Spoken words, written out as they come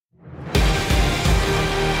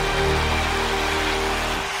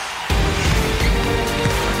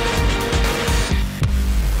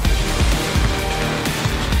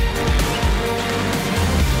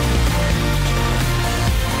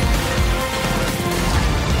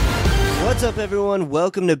What's up, everyone?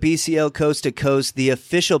 Welcome to BCL Coast to Coast, the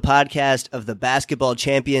official podcast of the Basketball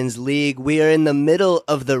Champions League. We are in the middle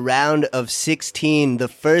of the round of 16. The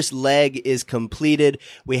first leg is completed.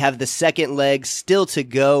 We have the second leg still to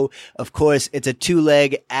go. Of course, it's a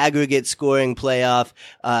two-leg aggregate scoring playoff,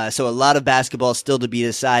 so a lot of basketball still to be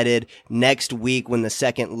decided next week when the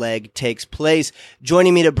second leg takes place.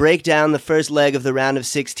 Joining me to break down the first leg of the round of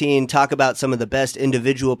 16, talk about some of the best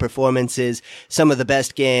individual performances, some of the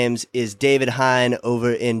best games, is David Hein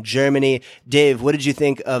over in Germany. Dave, what did you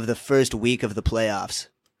think of the first week of the playoffs?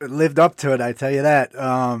 It lived up to it, I tell you that.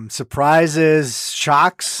 Surprises,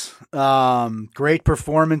 shocks, great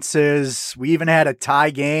performances. We even had a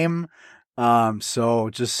tie game. So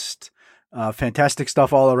just fantastic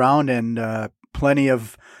stuff all around, and plenty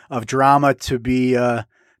of drama to be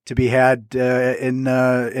had in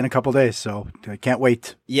a couple days. So I can't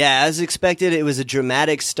wait. Yeah, as expected, it was a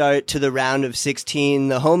dramatic start to the round of 16.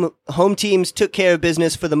 The home teams took care of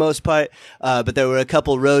business for the most part, but there were a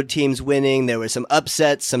couple road teams winning. There were some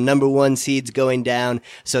upsets, some number one seeds going down.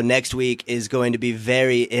 So next week is going to be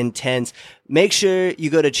very intense. Make sure you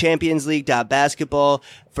go to championsleague.basketball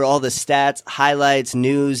for all the stats, highlights,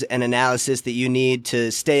 news, and analysis that you need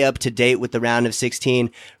to stay up to date with the round of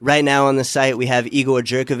 16. Right now on the site, we have Igor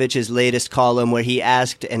Jerkovic's latest column where he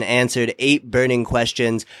asked and answered 8 burning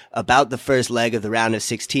questions about the first leg of the round of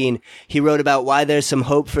 16. He wrote about why there's some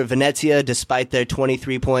hope for Venezia despite their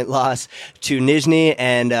 23-point loss to Nizhny,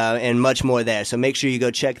 and much more there. So make sure you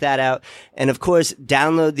go check that out. And of course,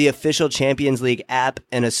 download the official Champions League app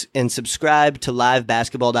and subscribe to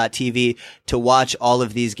livebasketball.tv to watch all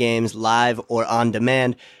of these games live or on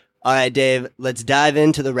demand. All right, Dave, let's dive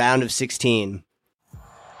into the round of 16.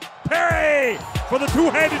 Perry for the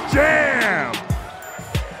two-handed jam.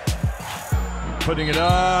 Putting it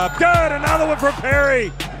up. Good. Another one for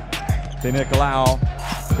Perry. De Nicolau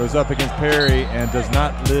goes up against Perry and does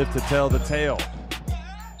not live to tell the tale.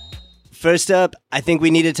 First up, I think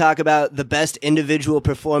we need to talk about the best individual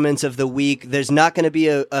performance of the week. There's not going to be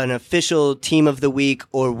an official team of the week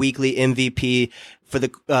or weekly MVP for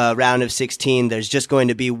the round of 16. There's just going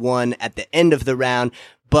to be one at the end of the round.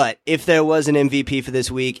 But if there was an MVP for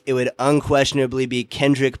this week, it would unquestionably be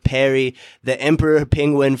Kendrick Perry, the Emperor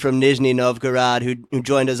Penguin from Nizhny Novgorod, who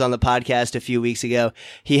joined us on the podcast a few weeks ago.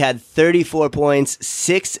 He had 34 points,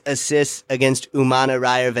 6 assists against Umana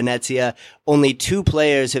Rayer Venezia. Only 2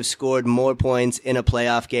 players have scored more points in a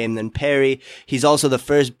playoff game than Perry. He's also the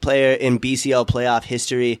first player in BCL playoff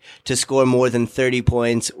history to score more than 30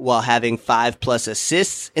 points while having 5+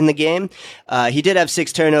 assists in the game. He did have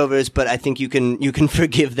 6 turnovers, but I think you can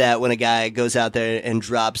forgive that when a guy goes out there and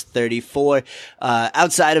drops 34.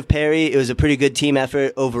 Outside of Perry, it was a pretty good team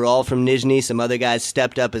effort overall from Nizhny. Some other guys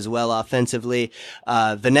stepped up as well offensively.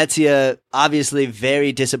 Venezia, obviously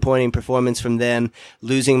very disappointing performance from them,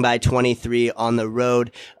 losing by 23 on the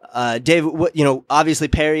road. Dave, obviously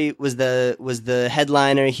Perry was the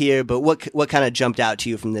headliner here, but what kind of jumped out to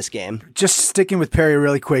you from this game? Just sticking with Perry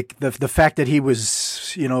really quick, the fact that he was,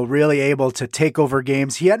 really able to take over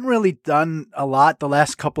games. He hadn't really done a lot the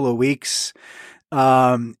last couple of weeks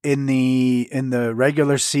in the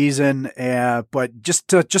regular season, but just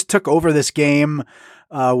took over this game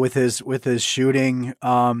with his shooting.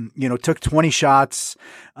 Took 20 shots.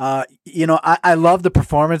 I love the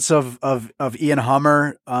performance of Ian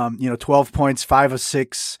Hummer. 12 points, 5 of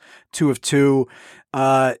 6, 2 of 2.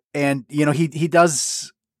 And he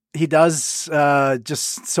does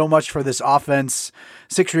just so much for this offense.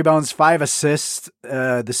 6 rebounds, 5 assists,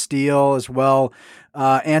 the steal as well.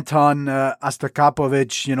 Anton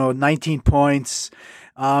Astakovic, 19 points.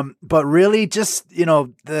 But really just,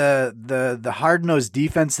 the hard-nosed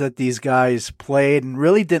defense that these guys played and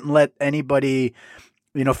really didn't let anybody,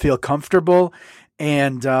 feel comfortable.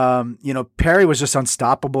 And, Perry was just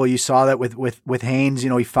unstoppable. You saw that with Haynes,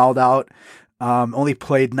 he fouled out, only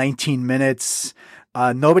played 19 minutes.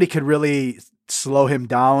 Nobody could really slow him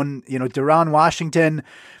down. Deron Washington,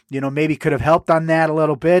 maybe could have helped on that a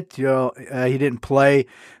little bit. He didn't play.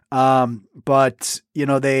 But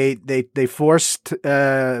they forced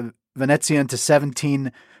Venezia into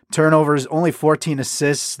 17 turnovers, only 14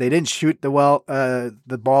 assists. They didn't shoot the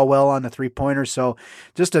ball well on the 3-pointer. So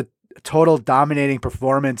just a total dominating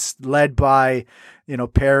performance led by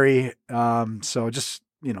Perry. So just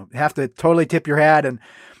have to totally tip your hat. And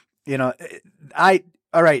all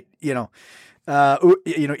right.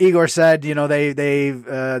 Igor said,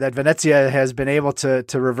 that Venezia has been able to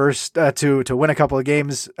reverse, to win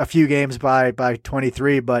a few games by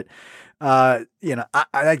 23, but,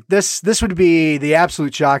 this would be the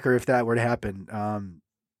absolute shocker if that were to happen.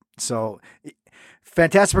 So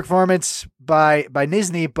fantastic performance by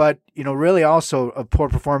Nizhny, but really also a poor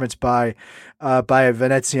performance by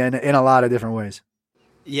Venezia in a lot of different ways.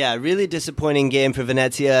 Yeah, really disappointing game for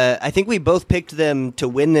Venezia. I think we both picked them to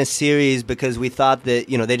win this series because we thought that,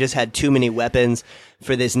 they just had too many weapons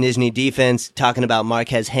for this Nizhny defense, talking about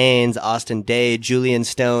Marquez Haynes, Austin Day, Julian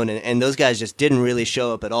Stone, and those guys just didn't really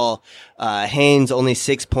show up at all. Haynes only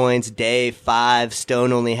 6 points, Day 5,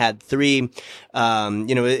 Stone only had 3.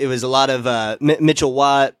 It was a lot of Mitchell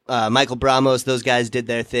Watt, Michael Bramos, those guys did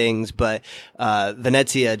their things, but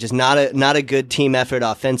Venezia just not a good team effort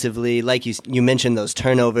offensively. Like you mentioned, those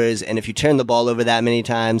turnovers, and if you turn the ball over that many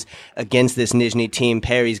times against this Nizhny team,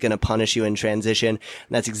 Perry's going to punish you in transition. And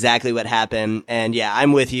that's exactly what happened. And yeah,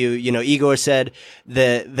 I'm with you. Igor said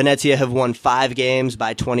that Venezia have won 5 games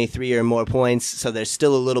by 23 or more points, so there's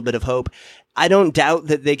still a little bit of hope. I don't doubt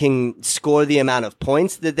that they can score the amount of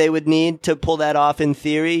points that they would need to pull that off in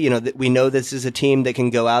theory. We know this is a team that can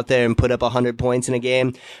go out there and put up 100 points in a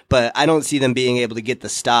game, but I don't see them being able to get the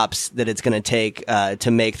stops that it's going to take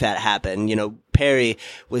to make that happen. Perry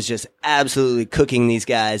was just absolutely cooking these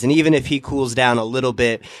guys, and even if he cools down a little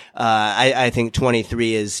bit, I think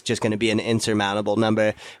 23 is just going to be an insurmountable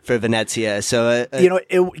number for Venezia. So,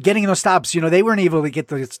 getting those stops, they weren't able to get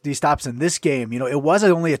these stops in this game. It was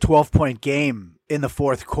only a 12-point game in the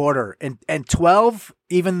fourth quarter, and 12,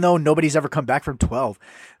 even though nobody's ever come back from 12,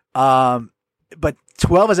 but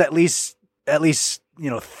 12 is at least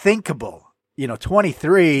thinkable.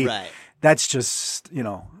 23, right? That's just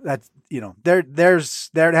there'd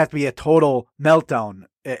have to be a total meltdown,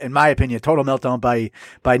 in my opinion, a total meltdown by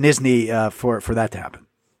Nizhny for that to happen.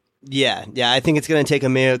 Yeah, I think it's going to take a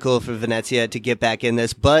miracle for Venezia to get back in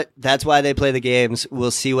this, but that's why they play the games.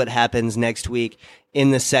 We'll see what happens next week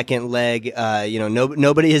in the second leg.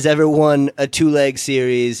 Nobody has ever won a 2-leg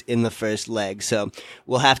series in the first leg, so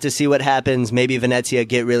we'll have to see what happens. Maybe Venezia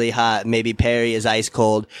get really hot, maybe Perry is ice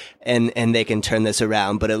cold, and they can turn this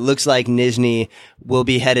around. But it looks like Nizhny will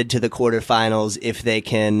be headed to the quarterfinals if they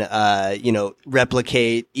can,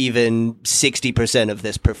 replicate even 60% of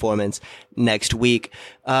this performance next week.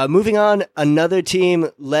 Moving on, another team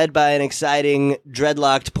led by an exciting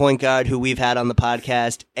dreadlocked point guard who we've had on the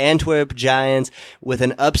podcast, Antwerp Giants, with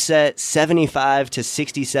an upset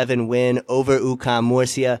 75-67 win over UCAM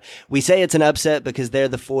Murcia. We say it's an upset because they're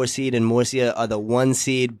the 4 seed and Murcia are the 1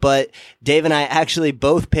 seed, but Dave and I actually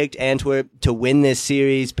both picked Antwerp to win this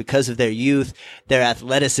series because of their youth, their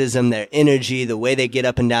athleticism, their energy, the way they get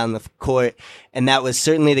up and down the court. And that was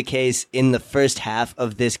certainly the case in the first half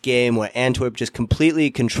of this game, where Antwerp just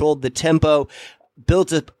completely controlled the tempo,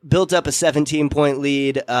 built up a 17-point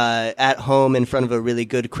lead at home in front of a really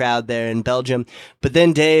good crowd there in Belgium. But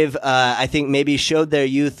then Dave, I think maybe showed their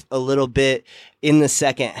youth a little bit in the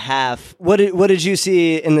second half. What did you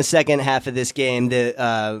see in the second half of this game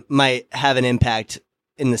that might have an impact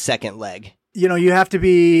in the second leg? You have to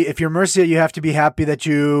be, if you're Murcia, you have to be happy that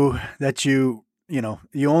you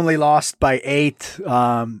only lost by 8,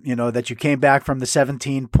 that you came back from the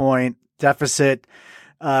 17-point deficit.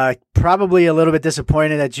 Probably a little bit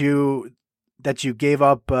disappointed that you gave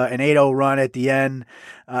up an 8-0 run at the end,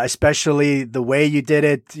 especially the way you did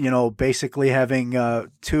it, basically having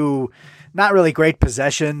 2 not really great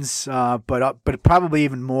possessions, but probably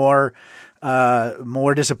even more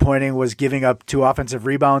disappointing was giving up 2 offensive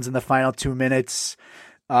rebounds in the final 2 minutes.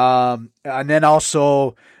 And then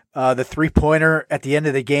also the 3-pointer at the end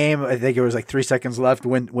of the game, I think it was like 3 seconds left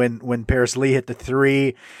when Paris Lee hit the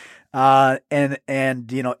 3. And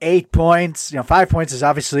 8 points, 5 points is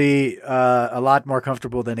obviously a lot more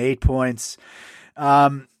comfortable than 8 points.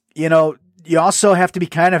 You also have to be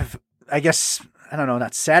kind of, I guess, I don't know,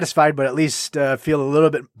 not satisfied, but at least feel a little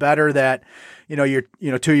bit better that your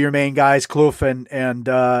 2 of your main guys, Kloof and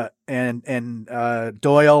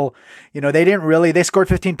Doyle, they scored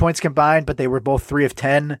 15 points combined, but they were both 3 of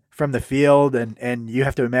 10 from the field, and you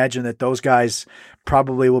have to imagine that those guys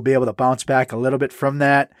probably will be able to bounce back a little bit from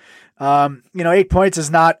that. 8 points is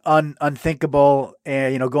not unthinkable,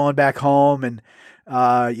 and going back home, and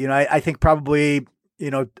I think probably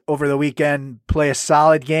over the weekend play a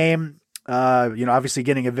solid game. Obviously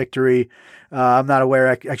getting a victory. I'm not aware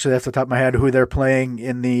actually off the top of my head who they're playing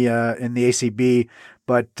in the ACB,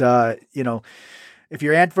 but if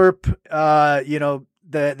you're Antwerp,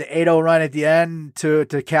 the 8-0 run at the end to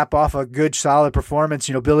cap off a good solid performance,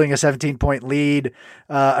 building a 17-point lead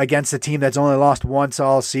against a team that's only lost once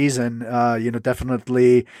all season,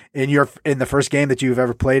 definitely in the first game that you've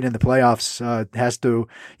ever played in the playoffs has to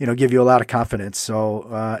give you a lot of confidence. So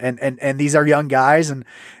and these are young guys, and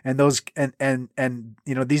those and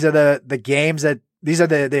these are the games that these are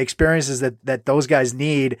the experiences that those guys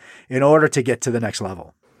need in order to get to the next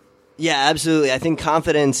level. Yeah, absolutely. I think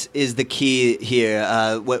confidence is the key here,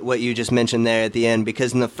 what you just mentioned there at the end,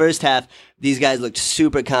 because in the first half, these guys looked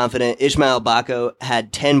super confident. Ishmael Bako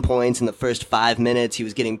had 10 points in the first 5 minutes. He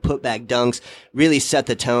was getting putback dunks, really set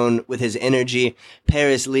the tone with his energy.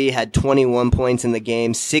 Paris Lee had 21 points in the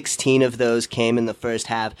game. 16 of those came in the first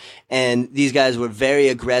half. And these guys were very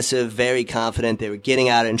aggressive, very confident. They were getting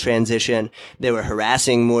out in transition. They were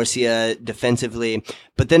harassing Murcia defensively.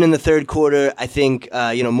 But then in the third quarter, I think,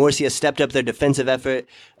 Murcia stepped up their defensive effort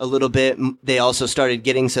a little bit. They also started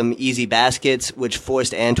getting some easy baskets, which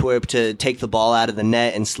forced Antwerp to take the ball out of the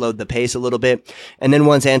net and slowed the pace a little bit. And then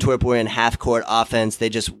once Antwerp were in half-court offense, they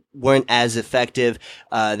just weren't as effective.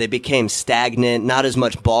 They became stagnant, not as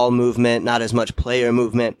much ball movement, not as much player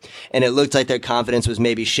movement, and it looked like their confidence was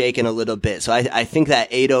maybe shaken a little bit. So I think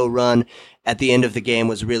that 8-0 run at the end of the game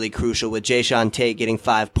was really crucial, with Jayshawn Tate getting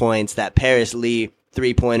 5 points, that Paris Lee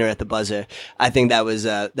 3-pointer at the buzzer. I think that was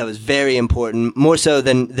very important, more so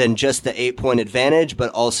than just the 8-point advantage, but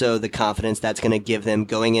also the confidence that's going to give them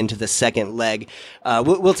going into the second leg.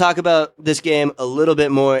 We'll talk about this game a little bit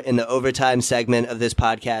more in the overtime segment of this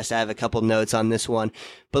podcast. I have a couple notes on this one.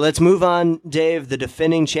 But let's move on, Dave. The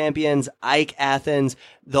defending champions, AEK Athens,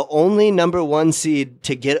 the only number 1 seed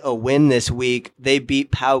to get a win this week. They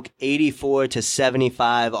beat PAOK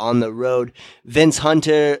 84-75 on the road. Vince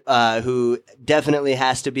Hunter, who definitely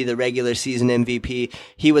has to be the regular season MVP,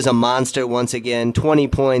 he was a monster once again. 20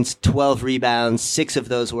 points, 12 rebounds, 6 of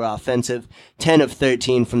those were offensive, 10 of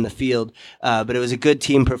 13 from the field. But it was a good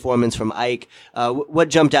team performance from AEK. What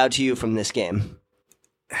jumped out to you from this game?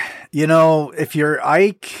 If you're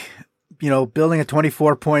AEK, building a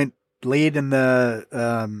 24-point lead in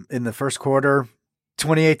the first quarter,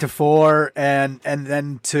 28-4, and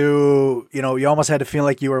then to, you almost had to feel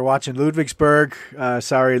like you were watching Ludwigsburg.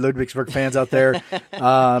 Sorry, Ludwigsburg fans out there.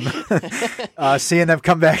 Seeing them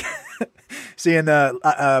come back, seeing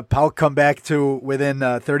PAOK come back to within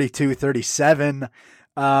 32-37.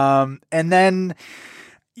 And then,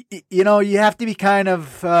 you have to be kind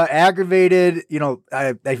of aggravated.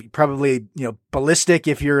 I probably ballistic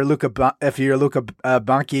if you're Luca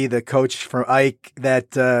Banchi, the coach for AEK,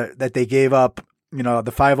 that they gave up the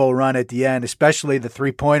 5-0 run at the end, especially the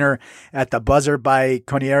 3-pointer at the buzzer by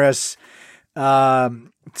Conieras,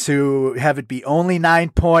 to have it be only 9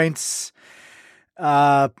 points.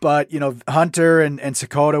 But Hunter and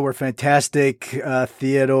Sakota were fantastic.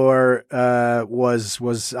 Theodore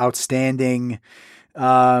was outstanding.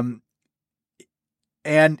 And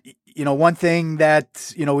one thing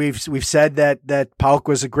that we've said that PAOK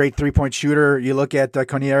was a great 3-point shooter. You look at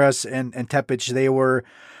Conieras and Tepic;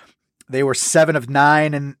 they were 7 of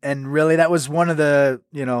 9, and really that was one of the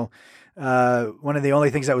only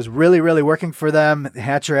things that was really, really working for them.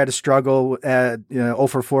 Hatcher had a struggle at 0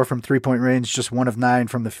 for 4 from 3-point range, just 1 of 9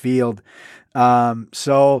 from the field.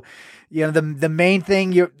 So. The main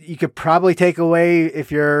thing you could probably take away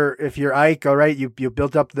if you're AEK, all right, you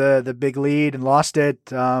built up the big lead and lost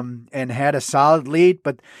it, and had a solid lead,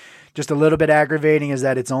 but just a little bit aggravating is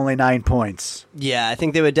that it's only 9 points. Yeah, I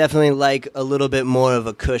think they would definitely like a little bit more of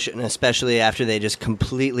a cushion, especially after they just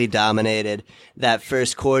completely dominated that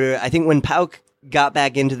first quarter. I think when PAOK got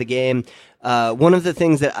back into the game, one of the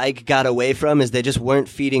things that AEK got away from is they just weren't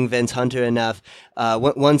feeding Vince Hunter enough.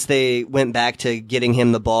 Once they went back to getting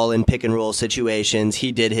him the ball in pick and roll situations,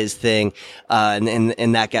 he did his thing,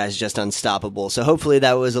 and that guy's just unstoppable. So hopefully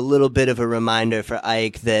that was a little bit of a reminder for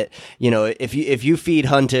AEK that, if you feed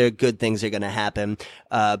Hunter, good things are going to happen.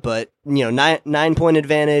 But 9-point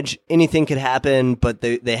advantage, anything could happen, but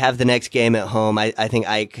they have the next game at home. I think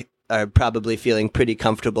AEK are probably feeling pretty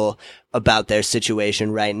comfortable about their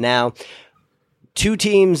situation right now. Two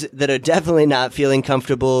teams that are definitely not feeling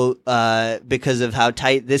comfortable because of how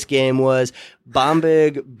tight this game was.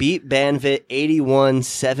 Bamberg beat Banvit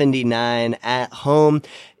 81-79 at home.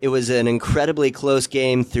 It was an incredibly close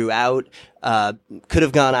game throughout. Could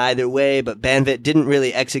have gone either way, but Banvit didn't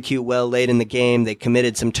really execute well late in the game. They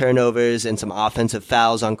committed some turnovers and some offensive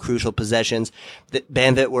fouls on crucial possessions.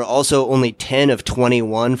 Banvit were also only 10 of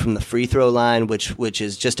 21 from the free throw line, which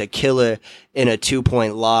is just a killer in a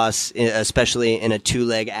 2-point loss, especially in a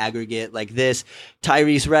 2-leg aggregate like this.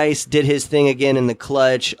 Tyrese Rice did his thing again in the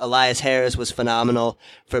clutch. Elias Harris was phenomenal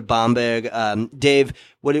for Bamberg. Dave,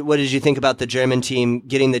 what did you think about the German team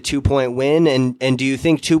getting the 2-point win? And do you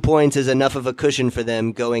think 2 points is enough of a cushion for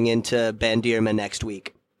them going into Bandirma next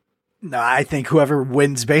week? No, I think whoever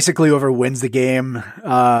wins the game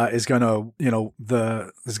is going to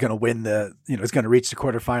win is going to reach the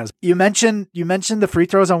quarterfinals. You mentioned the free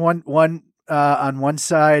throws on one on one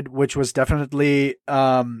side, which was definitely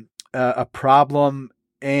a problem.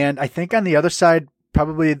 And I think on the other side,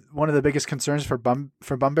 probably one of the biggest concerns for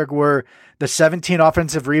Bamberg were the 17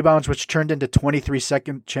 offensive rebounds, which turned into 23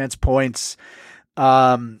 second chance points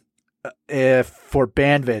for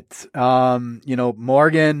Banvit.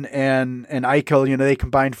 Morgan and Eichel, they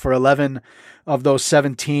combined for 11 of those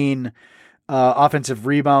 17 offensive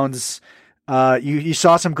rebounds. You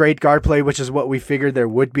saw some great guard play, which is what we figured there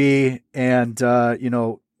would be. And,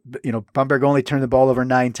 Bamberg only turned the ball over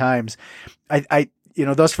 9 times.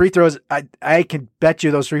 Those free throws, I can bet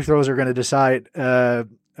you those free throws are going to decide, will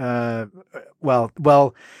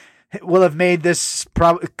have made this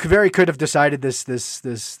could have decided this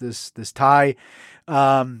tie.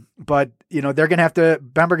 But they're going to have to,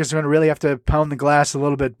 Bamberg is going to really have to pound the glass a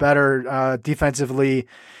little bit better, defensively,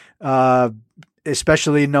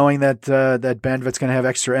 especially knowing that Banvit's going to have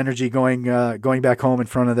extra energy going back home in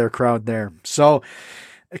front of their crowd there. So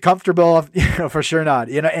comfortable, for sure not.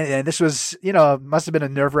 And this was, must have been a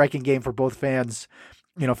nerve-wracking game for both fans.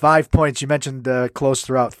 5 points. You mentioned close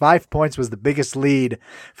throughout. 5 points was the biggest lead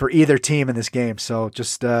for either team in this game. So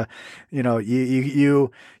just you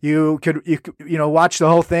could watch the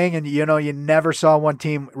whole thing, and you never saw one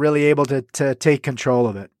team really able to take control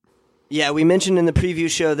of it. Yeah, we mentioned in the preview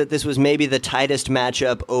show that this was maybe the tightest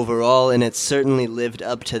matchup overall, and it certainly lived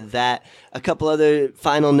up to that. A couple other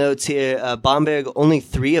final notes here. Bamberg, only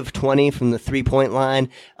 3 of 20 from the three-point line.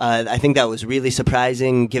 I think that was really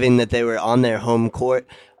surprising, given that they were on their home court.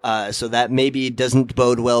 So that maybe doesn't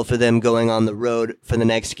bode well for them going on the road for the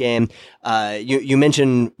next game. You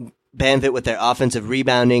mentioned Banvit with their offensive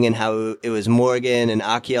rebounding and how it was Morgan and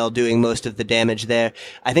Akiel doing most of the damage there.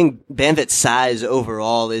 I think Banvit's size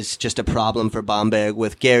overall is just a problem for Bamberg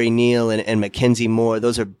with Gary Neal and Mackenzie Moore.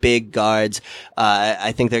 Those are big guards.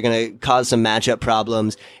 I think they're going to cause some matchup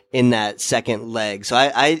problems in that second leg. So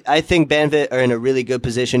I think Banvit are in a really good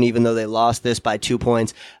position, even though they lost this by 2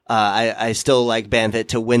 points. I still like Banvit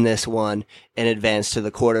to win this one and advance to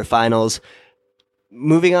the quarterfinals.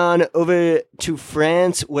 Moving on over to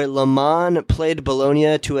France, where Le Mans played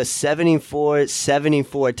Bologna to a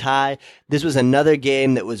 74-74 tie. This was another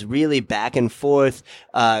game that was really back and forth.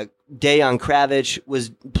 Dejan Kravic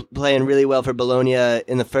was playing really well for Bologna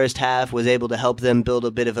in the first half, was able to help them build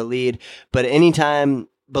a bit of a lead. But anytime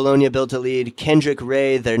Bologna built a lead, Kendrick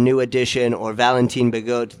Ray, their new addition, or Valentin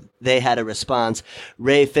Bigot, they had a response.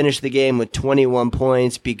 Ray finished the game with 21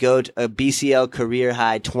 points, Bigot a BCL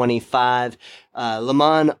career-high 25. Le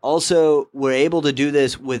Mans also were able to do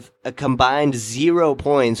this with a combined 0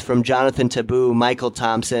 points from Jonathan Tabou, Michael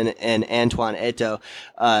Thompson, and Antoine Eto'o.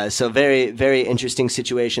 So very, very interesting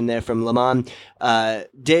situation there from Le Mans.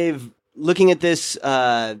 Dave, looking at this,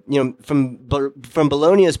 from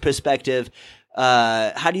Bologna's perspective,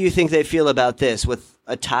 how do you think they feel about this with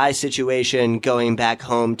a tie situation going back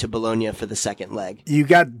home to Bologna for the second leg? You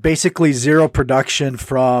got basically 0 production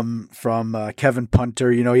from Kevin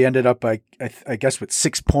Punter. He ended up, I guess, with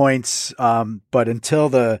 6 points. But until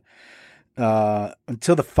the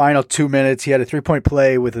final 2 minutes, he had a 3-point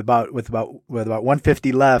play with about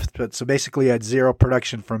 150 left. But so basically, you had 0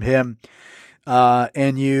 production from him.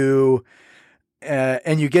 And you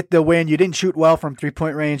get the win. You didn't shoot well from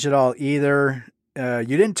 3-point range at all either.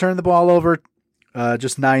 You didn't turn the ball over.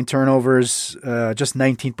 Just 9 turnovers, just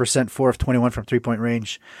 19%, 4 of 21 from 3-point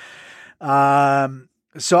range.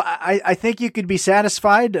 So I think you could be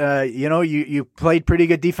satisfied. You played pretty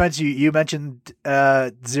good defense. You mentioned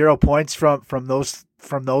 0 points from those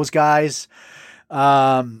guys.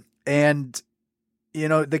 And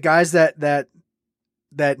the guys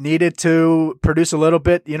that needed to produce a little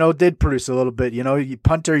bit, did produce a little bit.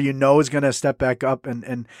 Punter, is going to step back up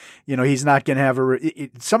and he's not going to have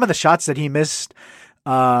some of the shots that he missed,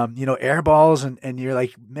 air balls, and you're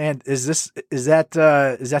like, man, is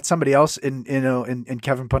that somebody else in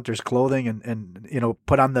Kevin Punter's clothing and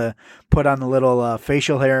put on the little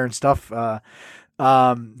facial hair and stuff. Where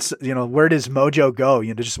does Mojo go?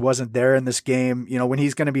 It just wasn't there in this game. When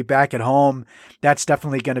he's going to be back at home, that's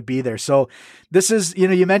definitely going to be there. So this is,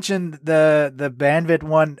 you mentioned the Banvit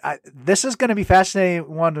one. This is going to be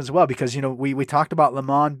fascinating one as well, because, we talked about Le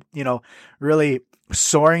Mans, really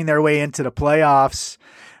soaring their way into the playoffs.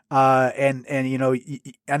 And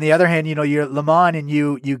on the other hand, you're Le Mans and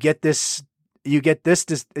you get this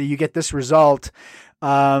result.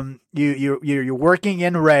 You're working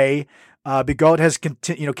in Ray. Bigot has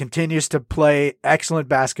continues to play excellent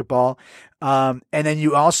basketball, and then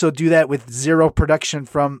you also do that with 0 production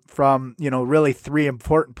from really 3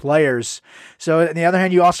 important players. So on the other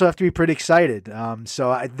hand, you also have to be pretty excited.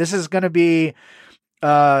 So this is going to be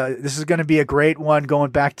This is going to be a great one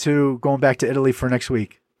going back to Italy for next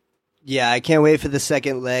week. Yeah, I can't wait for the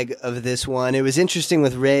second leg of this one. It was interesting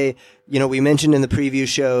with Ray. We mentioned in the preview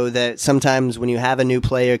show that sometimes when you have a new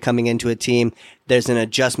player coming into a team, there's an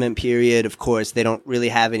adjustment period. Of course, they don't really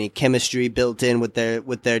have any chemistry built in with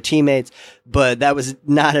their teammates, but that was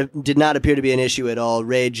did not appear to be an issue at all.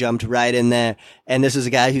 Ray jumped right in there, and this is a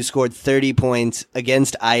guy who scored 30 points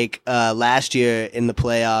against Ike last year in the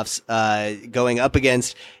playoffs, going up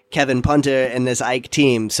against Kevin Punter and this Ike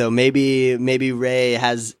team. So maybe Ray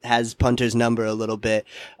has Punter's number a little bit.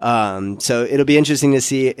 So it'll be interesting to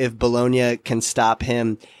see if Bologna can stop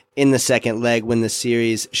him in the second leg when the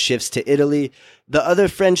series shifts to Italy. The other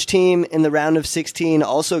French team in the round of 16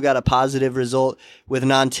 also got a positive result with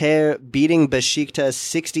Nanterre beating Besiktas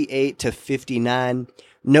 68-59.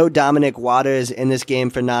 No Dominic Waters in this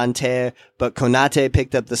game for Nanterre, but Konate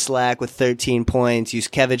picked up the slack with 13 points.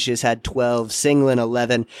 Yuskevicius had 12, Singlin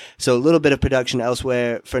 11. So a little bit of production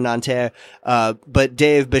elsewhere for Nanterre. But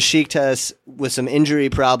Dave, Besiktas with some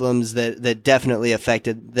injury problems that definitely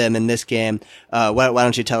affected them in this game. Why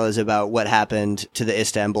don't you tell us about what happened to the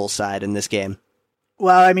Istanbul side in this game?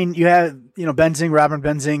 Well, I mean, you have, Robin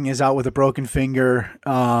Benzing is out with a broken finger,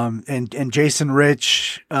 and Jason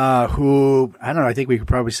Rich, who, I don't know, I think we could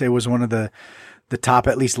probably say was one of the top,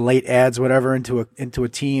 at least late ads, whatever, into a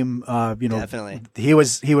team, Definitely. He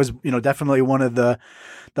was, definitely one of the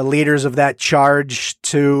leaders of that charge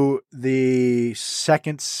to the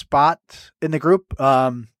second spot in the group.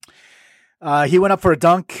 He went up for a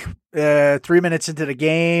dunk 3 minutes into the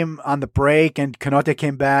game on the break, and Konate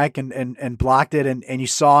came back and blocked it, and you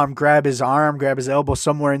saw him grab his elbow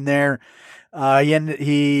somewhere in there.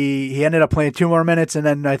 He ended up playing 2 more minutes, and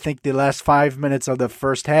then I think the last 5 minutes of the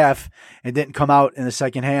first half, and didn't come out in the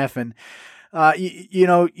second half. And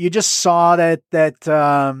you just saw that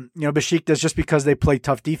Besiktas, just because they played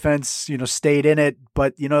tough defense, stayed in it,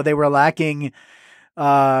 but they were lacking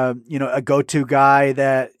a go-to guy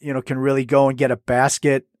that can really go and get a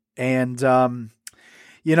basket. And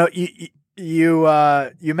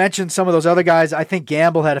you mentioned some of those other guys. I think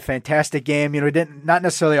Gamble had a fantastic game. He didn't, not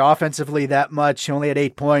necessarily offensively that much. He only had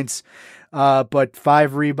 8 points, but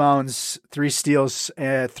 5 rebounds, 3 steals,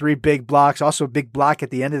 3 big blocks. Also a big block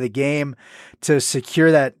at the end of the game to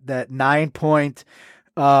secure that 9-point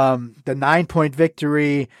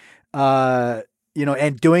victory.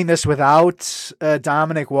 And doing this without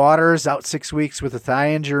Dominic Waters, out 6 weeks with a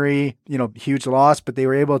thigh injury, huge loss, but they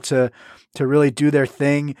were able to really do their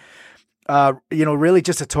thing. Really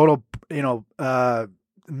just a total,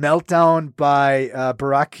 meltdown by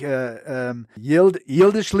Barak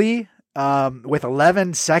Yildiz with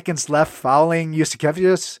 11 seconds left, fouling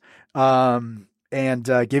Yuskevicius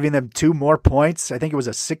and giving them 2 more points. I think it was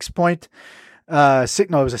a 7-point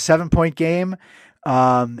game.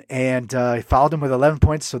 And fouled him with 11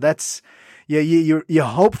 points. So that's, you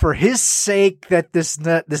hope for his sake that this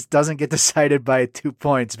doesn't get decided by 2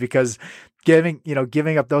 points, because giving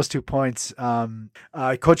up those 2 points, Coach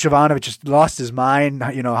Jovanovic just lost his mind.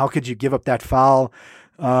 How could you give up that foul,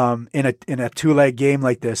 in a 2-leg game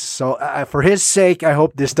like this? So for his sake, I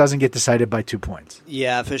hope this doesn't get decided by 2 points.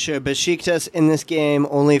 Yeah, for sure. Besiktas in this game,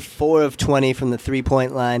 only 4 of 20 from the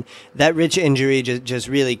 3-point line. That Rich injury just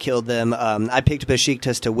really killed them. I picked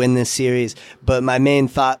Besiktas to win this series, but my main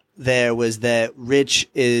thought there was that Rich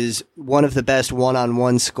is one of the best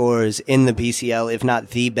one-on-one scorers in the BCL, if not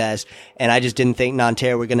the best, and I just didn't think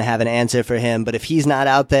Nanterre were going to have an answer for him. But if he's not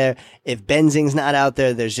out there, if Benzing's not out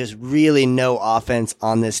there, there's just really no offense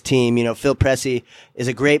on this team. Phil Pressey is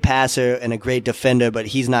a great passer and a great defender, but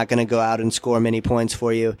he's not going to go out and score many points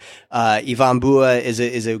for you. Ivan Bua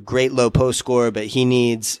is a great low post scorer, but he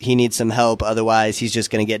needs some help. Otherwise, he's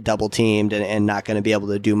just going to get double teamed and not going to be able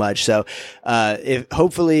to do much. So,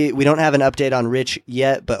 hopefully we don't have an update on Rich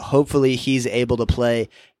yet, but hopefully he's able to play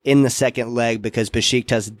in the second leg, because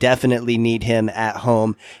Besiktas definitely need him at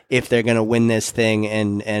home if they're going to win this thing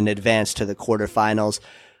and advance to the quarterfinals.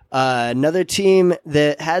 Another team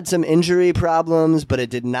that had some injury problems, but it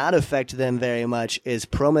did not affect them very much, is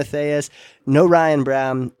Prometheus. No Ryan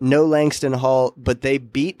Brown, no Langston Hall, but they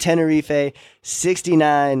beat Tenerife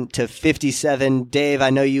 69-57. Dave, I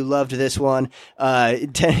know you loved this one.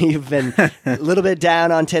 You've been a little bit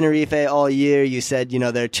down on Tenerife all year. You said,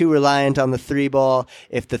 they're too reliant on the 3-ball.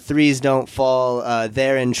 If the threes don't fall,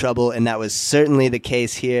 they're in trouble, and that was certainly the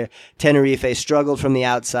case here. Tenerife struggled from the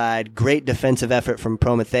outside. Great defensive effort from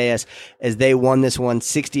Prometheus as they won this one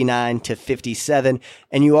 69-57.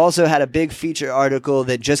 And you also had a big feature article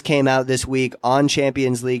that just came out this week on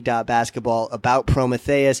championsleague.basketball about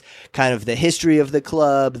Prometheus, kind of the history of the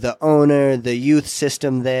club, the owner, the youth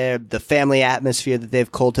system there, the family atmosphere that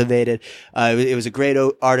they've cultivated. It was a great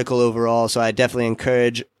article overall, so I definitely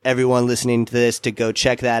encourage everyone listening to this to go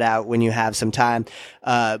check that out when you have some time.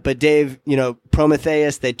 But Dave,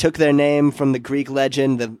 Prometheus, they took their name from the Greek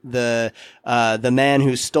legend, the man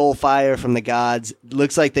who stole fire from the gods.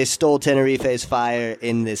 Looks like they stole Tenerife's fire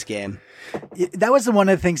in this game. That was one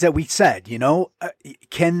of the things that we said,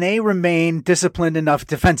 can they remain disciplined enough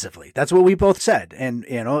defensively? That's what we both said. And,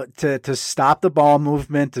 to stop the ball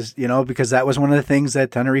movement, because that was one of the things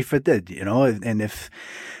that Tenerife did, and if,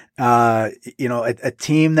 a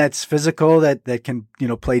team that's physical that can,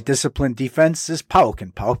 play disciplined defense is PAOK,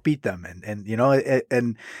 and PAOK beat them. And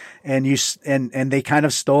they kind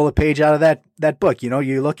of stole a page out of that book.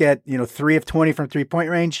 You look at, 3 of 20 from 3-point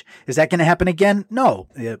range. Is that going to happen again? No,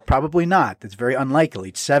 probably not. It's very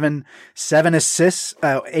unlikely. 7 assists,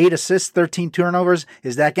 8 assists, 13 turnovers.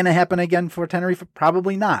 Is that going to happen again for Tenerife?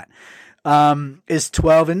 Probably not. Is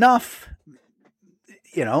 12 enough?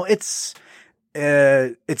 It's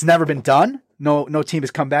never been done. No team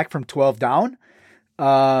has come back from 12 down.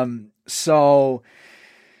 So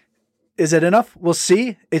is it enough? We'll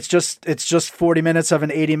see. It's just 40 minutes of an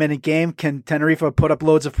 80-minute game. Can Tenerife put up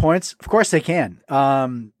loads of points? Of course they can.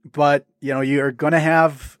 But you're going to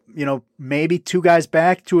have, maybe 2 guys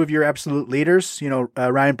back, 2 of your absolute leaders.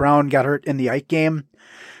 Ryan Brown got hurt in the Ike game.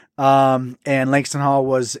 And Langston Hall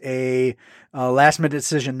was a last-minute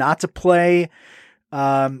decision not to play.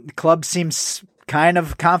 The club seems kind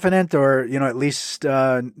of confident, or at least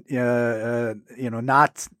not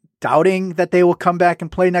doubting that they will come back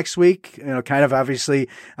and play next week. Kind of obviously,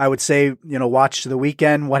 I would say watch the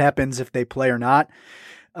weekend. What happens if they play or not?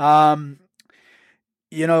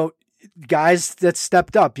 Guys that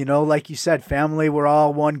stepped up. Like you said, family. We're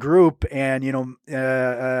all one group, and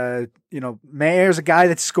Mayer's a guy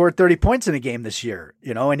that scored 30 points in a game this year.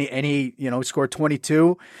 And he scored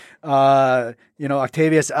 22.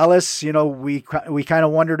 Octavius Ellis, we kind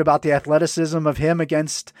of wondered about the athleticism of him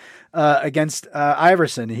against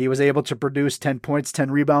Iverson. He was able to produce 10 points,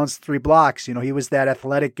 10 rebounds, 3 blocks. He was that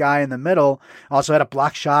athletic guy in the middle. Also had a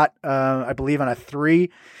block shot, I believe, on a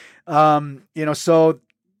 3.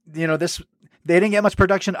 They didn't get much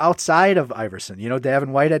production outside of Iverson. Davin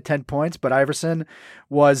White had 10 points, but Iverson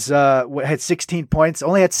had 16 points.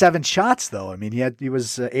 Only had 7 shots though. I mean, he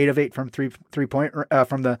was 8 of 8 from 3-point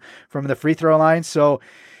from the free throw line. So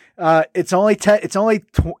it's only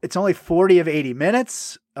 40 of 80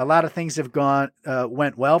 minutes. A lot of things have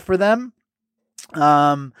went well for them.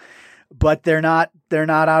 But they're not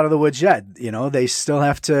out of the woods yet. They still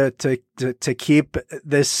have to keep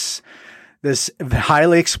this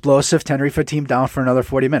highly explosive Tenerife team down for another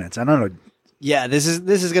 40 minutes. I don't know. Yeah, this is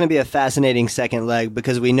going to be a fascinating second leg,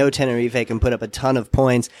 because we know Tenerife can put up a ton of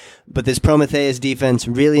points, but this Prometheus defense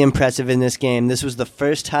really impressive in this game. This was the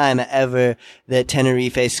first time ever that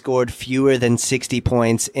Tenerife scored fewer than 60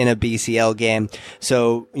 points in a BCL game.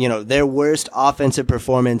 So, their worst offensive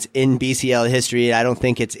performance in BCL history. I don't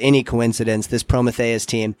think it's any coincidence. This Prometheus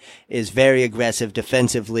team is very aggressive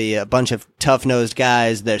defensively, a bunch of tough-nosed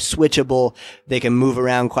guys. They're switchable. They can move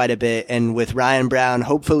around quite a bit. And with Ryan Brown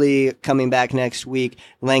hopefully coming back next week,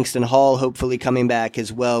 Langston Hall hopefully coming back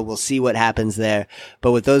as well. We'll see what happens there.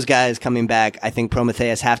 But with those guys coming back, I think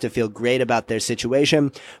Prometheus have to feel great about their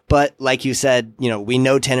situation. But like you said, we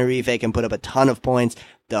know Tenerife can put up a ton of points.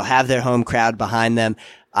 They'll have their home crowd behind them.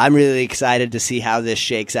 I'm really excited to see how this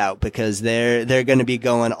shakes out, because they're going to be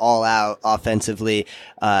going all out offensively.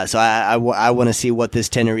 So I want to see what this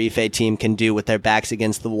Tenerife team can do with their backs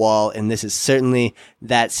against the wall. And this is certainly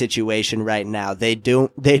that situation right now. They do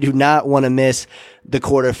not want to miss the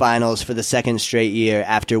quarterfinals for the second straight year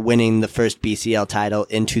after winning the first BCL title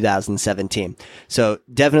in 2017. So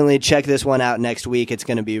definitely check this one out next week. It's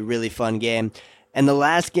going to be a really fun game. And the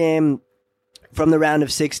last game from the round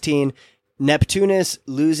of 16, Neptunus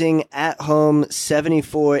losing at home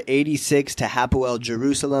 74-86 to Hapoel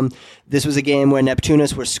Jerusalem. This was a game where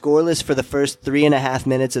Neptunus were scoreless for the first 3.5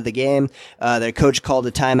 minutes of the game. Their coach called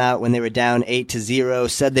a timeout when they were down 8-0,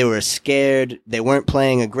 said they were scared, they weren't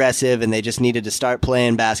playing aggressive, and they just needed to start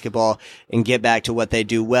playing basketball and get back to what they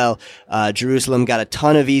do well. Jerusalem got a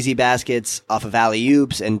ton of easy baskets off of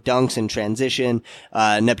alley-oops and dunks in transition.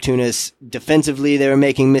 Neptunus, defensively, they were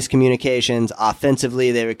making miscommunications.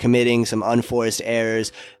 Offensively, they were committing some unforced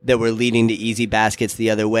errors that were leading to easy baskets the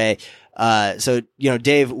other way. So,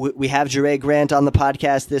 Dave, we have Jerry Grant on the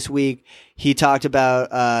podcast this week. He talked about,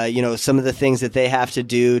 some of the things that they have to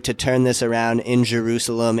do to turn this around in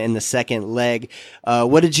Jerusalem in the second leg.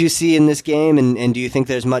 What did you see in this game? And do you think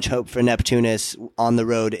there's much hope for Neptunus on the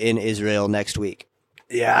road in Israel next week?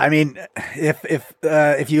 Yeah, I mean,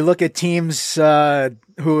 if you look at teams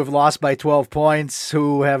who have lost by 12 points,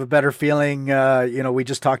 who have a better feeling, we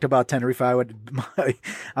just talked about Tenerife.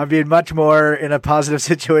 I'd be much more in a positive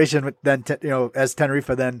situation than as Tenerife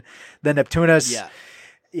than Neptunus. Yeah.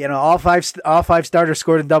 All five starters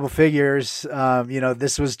scored in double figures.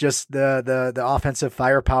 This was just the offensive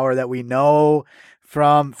firepower that we know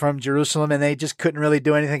from Jerusalem, and they just couldn't really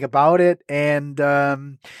do anything about it.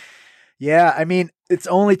 And yeah, I mean, it's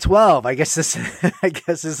only 12. I guess this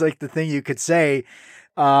is like the thing you could say.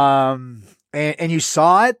 And you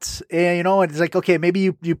saw it, and it's like, okay, maybe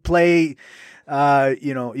you play,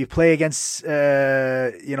 you play against,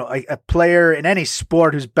 a player in any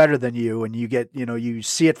sport who's better than you, and you get, you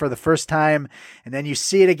see it for the first time, and then you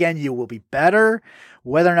see it again, you will be better.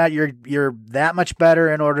 Whether or not you're that much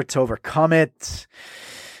better in order to overcome it,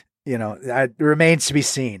 it remains to be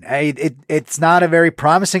seen. It's not a very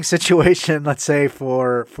promising situation, let's say,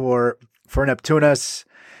 for Neptunus.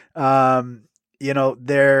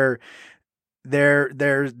 There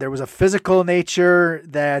was a physical nature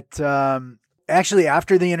that actually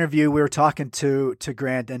after the interview we were talking to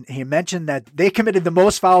Grant, and he mentioned that they committed the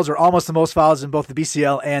most fouls or almost the most fouls in both the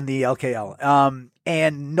BCL and the LKL.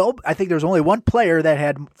 I think there was only one player that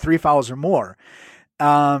had 3 fouls or more.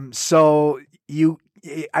 I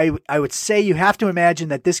would say you have to imagine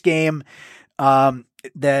that this game,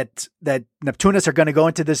 that Neptunus are going to go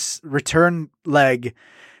into this return leg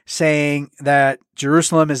saying that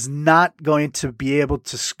Jerusalem is not going to be able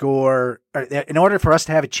to score. In order for us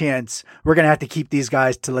to have a chance, we're going to have to keep these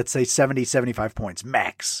guys to, let's say, 70, 75 points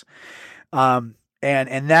max. And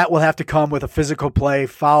that will have to come with a physical play,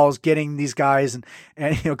 fouls, getting these guys.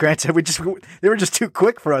 And Grant said they were just too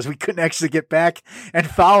quick for us. We couldn't actually get back and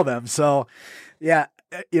foul them. So, yeah,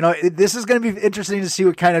 this is going to be interesting to see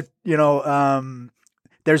what kind of,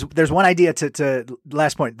 there's one idea to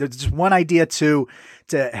last point. There's just one idea to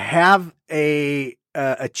have a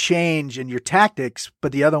change in your tactics,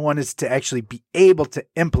 but the other one is to actually be able to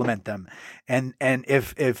implement them. And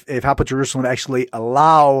if Hapoel Jerusalem actually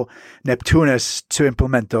allow Neptunus to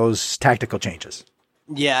implement those tactical changes.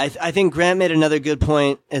 Yeah, I think Grant made another good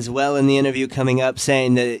point as well in the interview coming up,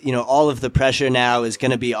 saying that, all of the pressure now is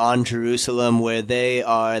going to be on Jerusalem, where they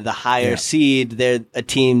are the higher seed. They're a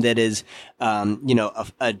team that is,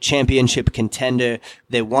 a championship contender.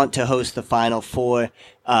 They want to host the Final Four.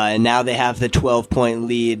 And now they have the 12-point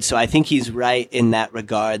lead. So I think he's right in that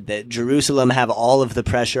regard, that Jerusalem have all of the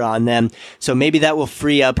pressure on them. So maybe that will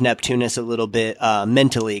free up Neptunus a little bit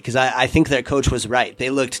mentally, because I think their coach was right. They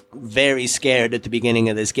looked very scared at the beginning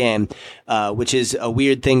of this game, which is a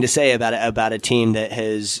weird thing to say about a team that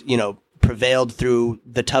has, prevailed through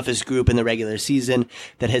the toughest group in the regular season,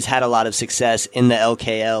 that has had a lot of success in the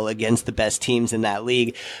LKL against the best teams in that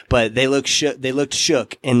league. But they looked shook at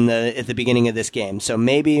the beginning of this game. So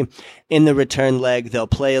maybe in the return leg, they'll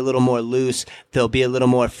play a little more loose. They'll be a little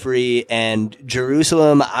more free. And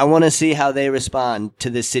Jerusalem, I want to see how they respond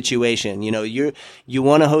to this situation. You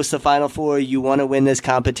want to host the Final Four. You want to win this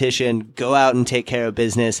competition. Go out and take care of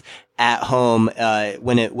business at home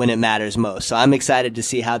when it matters most. So I'm excited to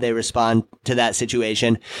see how they respond to that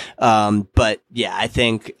situation. But yeah, I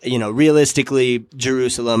think, realistically,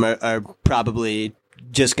 Jerusalem are probably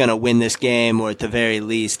just going to win this game, or at the very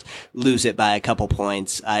least lose it by a couple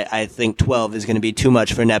points. I think 12 is going to be too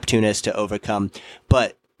much for Neptunus to overcome.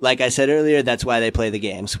 But like I said earlier, that's why they play the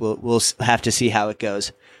games. We'll have to see how it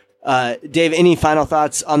goes. Dave, any final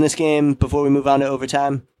thoughts on this game before we move on to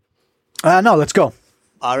overtime? No, let's go.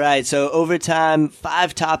 All right, so overtime,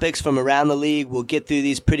 5 topics from around the league. We'll get through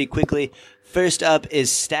these pretty quickly. First up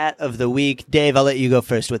is stat of the week. Dave, I'll let you go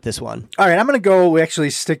first with this one. All right, I'm going to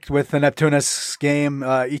actually stick with the Neptunus game.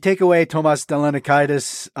 You take away Tomas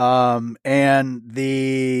Delinikaitis, and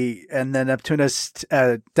the Neptunus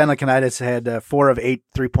Delinikaitis had 4 of 8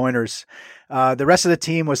 3-pointers. The rest of the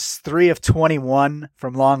team was 3 of 21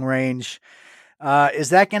 from long range. Is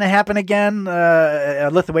that going to happen again? A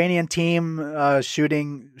Lithuanian team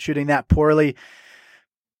shooting that poorly?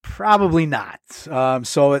 Probably not.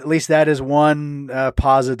 So at least that is one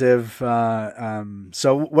positive.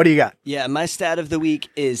 So what do you got? Yeah, my stat of the week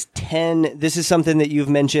is 10. This is something that you've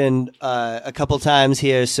mentioned a couple times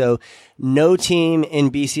here. So no team in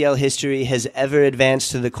BCL history has ever advanced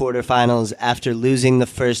to the quarterfinals after losing the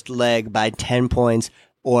first leg by 10 points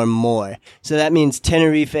or more. So that means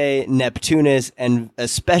Tenerife, Neptunus, and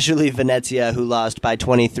especially Venezia, who lost by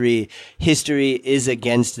 23. History is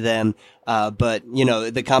against them. But,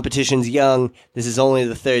 the competition's young. This is only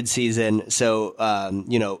the third season. So,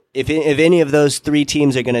 if any of those three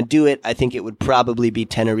teams are going to do it, I think it would probably be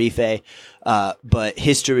Tenerife. But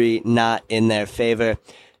history not in their favor.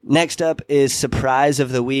 Next up is surprise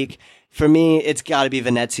of the week. For me, it's got to be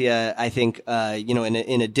Venezia. I think,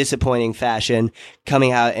 in a disappointing fashion,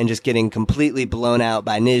 coming out and just getting completely blown out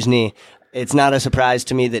by Nizhny. It's not a surprise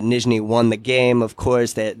to me that Nizhny won the game. Of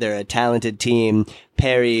course, they're a talented team.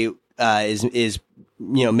 Perry is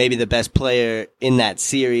maybe the best player in that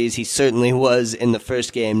series. He certainly was in the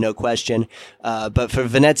first game, no question. But for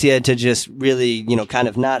Venezia to just really, kind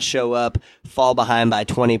of not show up, fall behind by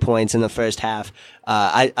 20 points in the first half,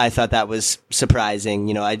 I thought that was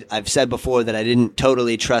surprising. I've said before that I didn't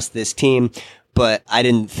totally trust this team, but I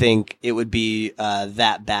didn't think it would be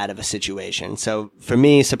that bad of a situation. So for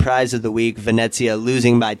me, surprise of the week, Venezia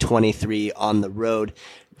losing by 23 on the road.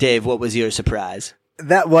 Dave, what was your surprise?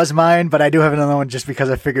 That was mine, but I do have another one just because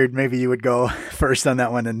I figured maybe you would go first on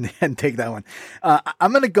that one and take that one.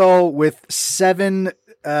 I'm going to go with 7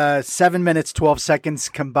 minutes, 12 seconds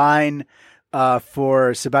combined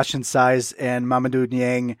for Sebastian Saiz and Mamadou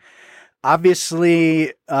Niang.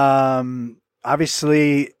 Obviously,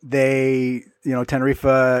 they,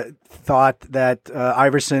 Tenerife thought that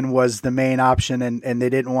Iverson was the main option, and they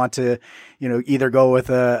didn't want to, either go with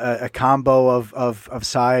a combo of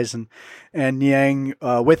Saiz and Niang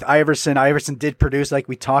with Iverson. Iverson did produce, like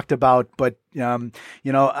we talked about, but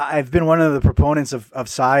I've been one of the proponents of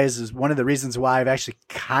Saiz. Is one of the reasons why I've actually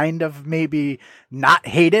kind of maybe not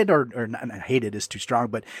hated, or not hated is too strong,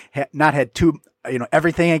 but not had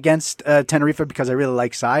everything against Tenerife, because I really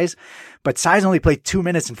like Saiz. But Saiz only played 2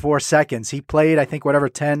 minutes and 4 seconds. He played, I think,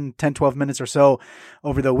 12 minutes or so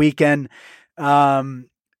over the weekend.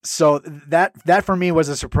 So that for me was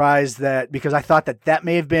a surprise, because I thought that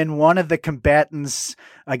may have been one of the combatants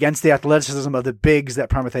against the athleticism of the bigs that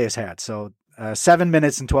Prometheus had. So 7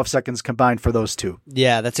 minutes and 12 seconds combined for those two.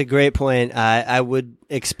 Yeah, that's a great point. I would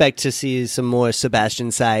expect to see some more Sebastian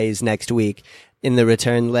Saiz next week in the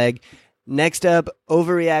return leg. Next up,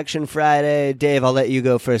 Overreaction Friday. Dave, I'll let you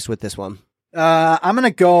go first with this one. I'm going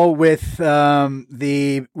to go with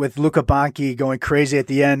Luka Banchi going crazy at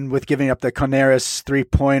the end with giving up the Conares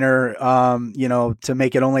 3-pointer, to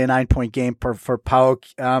make it only a 9-point game for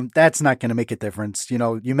PAOK. That's not going to make a difference.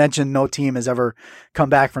 You mentioned no team has ever come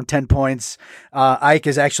back from 10 points. Ike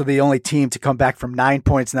is actually the only team to come back from 9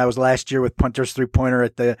 points, and that was last year with Punter's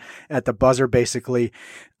 3-pointer at the buzzer, basically.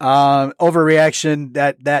 Overreaction,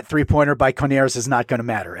 that 3-pointer by Conares is not going to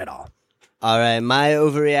matter at all. All right, my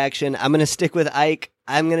overreaction, I'm going to stick with Ike.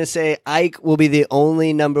 I'm going to say Ike will be the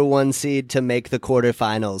only number 1 seed to make the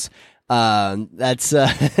quarterfinals.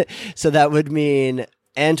 So that would mean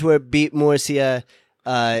Antwerp beat Murcia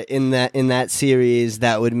in that series.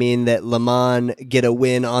 That would mean that Le Mans get a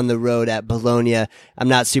win on the road at Bologna. I'm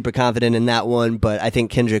not super confident in that one, but I think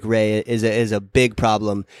Kendrick Ray is a big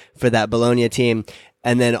problem for that Bologna team.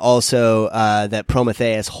 And then also that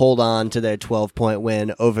Prometheus hold on to their 12-point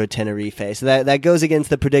win over Tenerife. So that goes against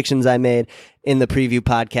the predictions I made in the preview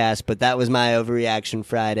podcast, but that was my overreaction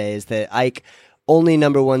Friday, is that Ike, only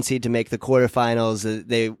number 1 seed to make the quarterfinals.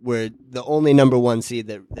 They were the only number 1 seed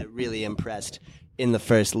that really impressed in the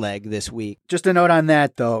first leg this week. Just a note on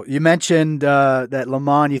that, though. You mentioned that Le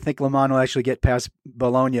Mans, you think Le Mans will actually get past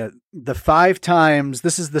Bologna. The 5 times,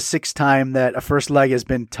 this is the 6th time that a first leg has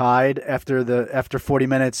been tied after 40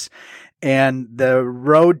 minutes, and the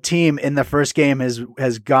road team in the first game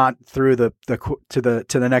has gone through to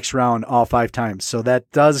the next round all 5 times. So that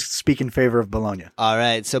does speak in favor of Bologna. All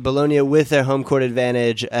right, so Bologna with their home court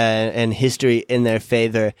advantage and history in their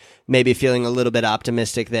favor, maybe feeling a little bit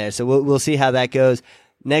optimistic there. So we'll see how that goes.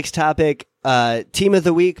 Next topic, team of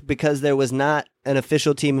the week, because there was not an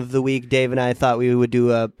official team of the week. Dave and I thought we would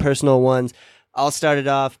do personal ones. I'll start it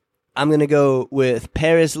off. I'm going to go with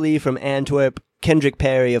Paris Lee from Antwerp. Kendrick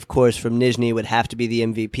Perry, of course, from Nizhny would have to be the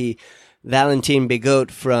MVP. Valentin Bigot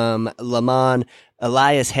from Le Mans.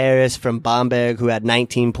 Elias Harris from Bamberg, who had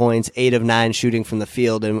 19 points, 8 of 9 shooting from the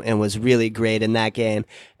field and was really great in that game.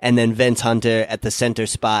 And then Vince Hunter at the center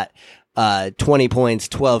spot, 20 points,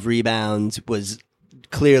 12 rebounds, was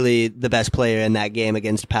clearly the best player in that game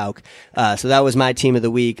against PAOK. So that was my team of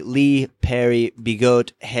the week. Lee, Perry,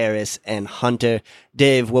 Bigot, Harris, and Hunter.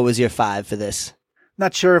 Dave, what was your 5 for this?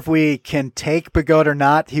 Not sure if we can take Bigot or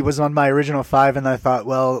not. He was on my original 5, and I thought,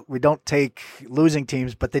 well, we don't take losing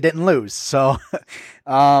teams, but they didn't lose. So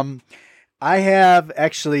I have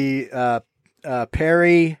actually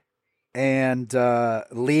Perry, and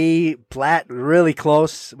Lee Platt really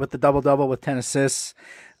close with the double-double with 10 assists.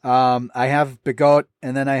 I have Bigot,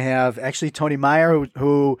 and then I have actually Tony Meyer,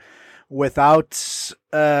 who without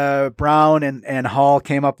Brown and Hall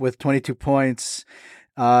came up with 22 points.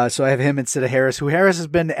 So I have him instead of Harris, who Harris has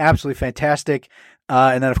been absolutely fantastic.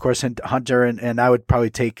 And then of course Hunter, and I would probably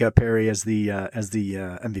take Perry as the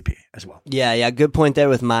MVP as well. Yeah, good point there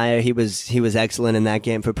with Meyer. He was excellent in that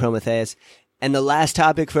game for Prometheus. And the last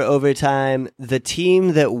topic for overtime, the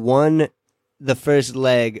team that won the first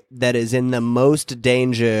leg that is in the most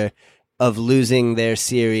danger of losing their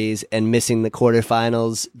series and missing the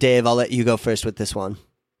quarterfinals. Dave, I'll let you go first with this one.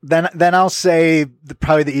 Then I'll say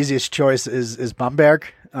probably the easiest choice is Bamberg.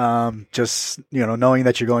 Just, knowing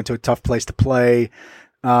that you're going to a tough place to play,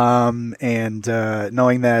 and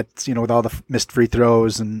knowing that, with all the missed free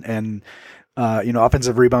throws and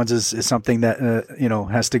offensive rebounds is something that,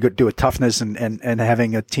 has to do with toughness and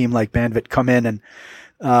having a team like Banvit come in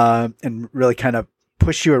and really kind of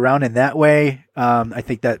push you around in that way. I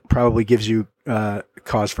think that probably gives you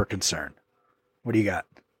cause for concern. What do you got?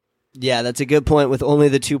 Yeah, that's a good point with only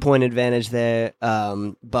the 2-point advantage there.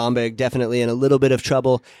 Bamberg definitely in a little bit of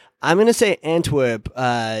trouble. I'm going to say Antwerp,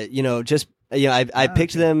 I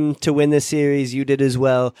picked them to win this series. You did as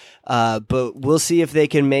well. But we'll see if they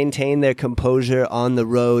can maintain their composure on the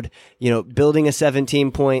road. Building a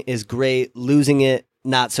 17-point is great. Losing it,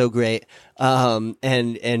 not so great. On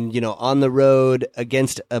the road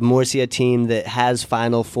against a Murcia team that has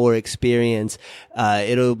Final Four experience,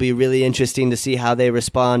 it'll be really interesting to see how they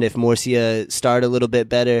respond if Murcia start a little bit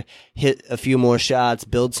better, hit a few more shots,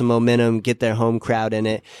 build some momentum, get their home crowd in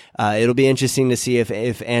it. It'll be interesting to see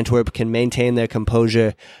if Antwerp can maintain their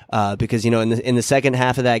composure, because, in the second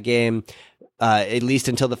half of that game, at least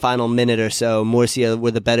until the final minute or so, Murcia were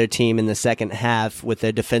the better team in the second half with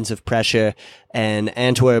their defensive pressure. And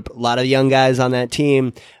Antwerp, a lot of young guys on that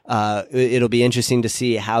team. It'll be interesting to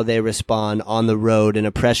see how they respond on the road in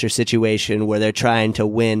a pressure situation where they're trying to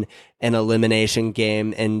win an elimination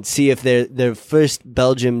game, and see if they're their first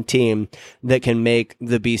Belgium team that can make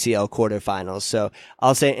the BCL quarterfinals. So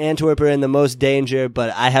I'll say Antwerp are in the most danger, but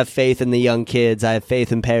I have faith in the young kids. I have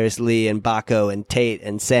faith in Paris Lee and Bako and Tate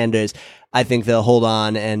and Sanders. I think they'll hold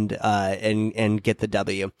on and get the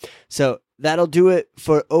W. So that'll do it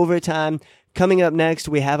for overtime. Coming up next,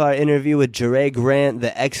 we have our interview with Jure Grant,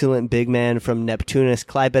 the excellent big man from Neptunus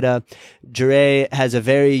Klaipėda. Jure has a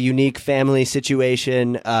very unique family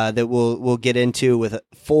situation that we'll get into, with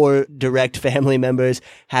 4 direct family members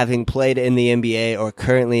having played in the NBA or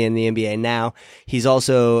currently in the NBA now. He's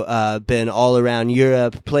also been all around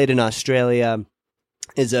Europe, played in Australia.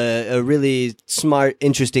 Is a really smart,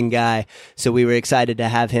 interesting guy. So we were excited to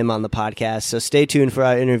have him on the podcast. So stay tuned for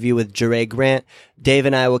our interview with Jure Grant. Dave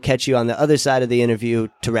and I will catch you on the other side of the interview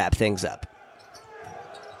to wrap things up.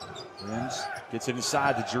 Williams gets it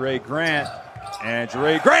inside to Jure Grant. And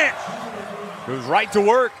Jure Grant goes right to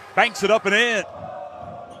work, banks it up and in.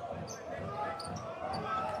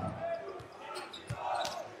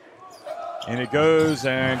 And it goes,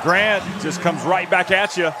 and Grant just comes right back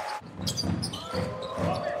at you.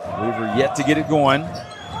 Weaver yet to get it going.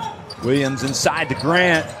 Williams inside to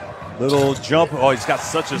Grant. Little jump. Oh, he's got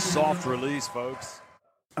such a soft release, folks.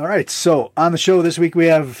 All right, so on the show this week we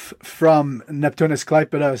have from Neptunus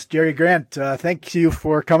Klaipėda, Jure Grant. Thank you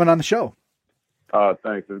for coming on the show.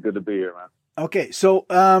 Thanks. It's good to be here, man. Okay, so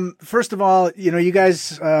first of all, you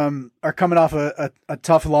guys are coming off a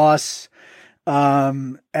tough loss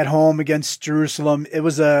at home against Jerusalem. It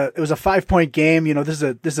was a 5-point game. This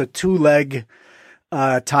is a 2-leg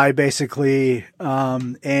tie basically.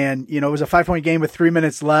 And it was a 5-point game with 3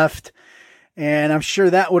 minutes left. And I'm sure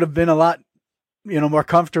that would have been a lot, more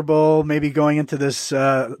comfortable maybe going into this,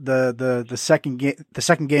 the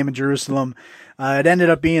second game in Jerusalem. It ended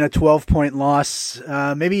up being a 12-point loss.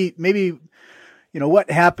 Maybe,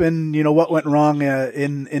 what happened, what went wrong,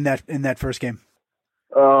 in that first game?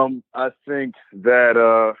 I think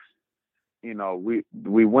that,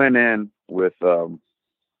 we went in with a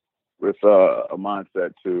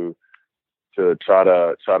mindset to try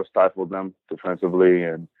to stifle them defensively,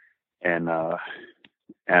 and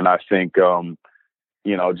I think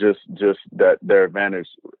just that their advantage,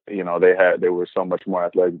 they were so much more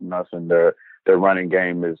athletic than us, and their running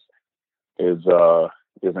game is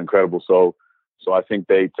incredible. So I think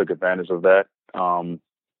they took advantage of that.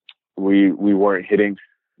 We weren't hitting,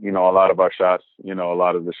 a lot of our shots, a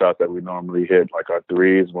lot of the shots that we normally hit, like our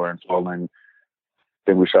threes, weren't falling. I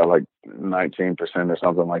think we shot like 19% or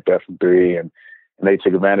something like that from 3, and they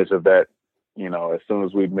took advantage of that. As soon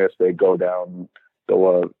as we missed, they go down,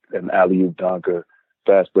 throw an alley-oop dunk, a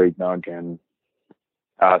fast break dunk, and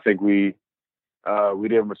I think we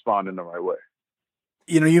didn't respond in the right way.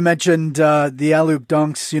 You mentioned the alley-oop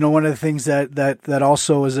dunks. One of the things that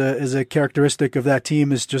also is a characteristic of that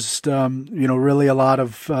team is just really a lot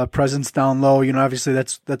of presence down low. Obviously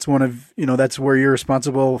that's one of that's where you're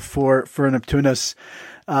responsible for Neptunus.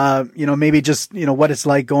 Maybe just what it's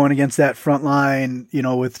like going against that front line.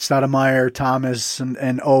 With Stoudemire, Thomas,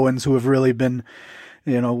 and Owens, who have really been.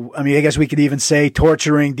 I guess we could even say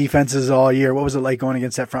torturing defenses all year. What was it like going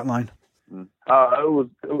against that front line?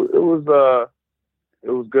 It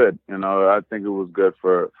was good. I think it was good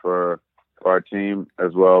for our team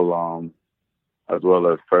as well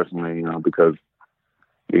as personally, because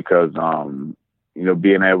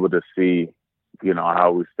being able to see,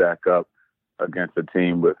 how we stack up against a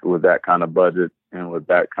team with that kind of budget and with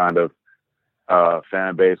that kind of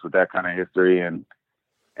fan base, with that kind of history, and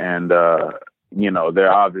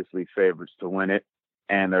they're obviously favorites to win it,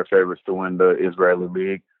 and they're favorites to win the Israeli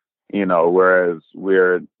League, whereas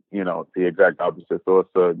we're the exact opposite. So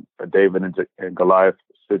it's a David and Goliath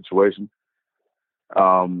situation.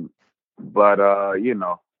 But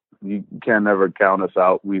you can never count us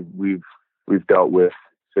out. We've dealt with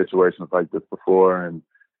situations like this before,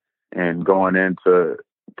 and going into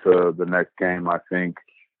the next game, I think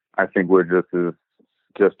we're just as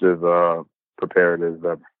prepared as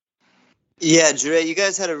ever. Yeah, Jure, you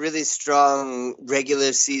guys had a really strong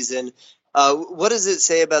regular season. What does it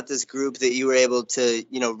say about this group that you were able to,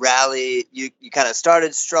 rally? You kind of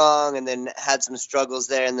started strong and then had some struggles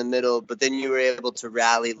there in the middle, but then you were able to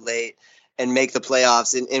rally late and make the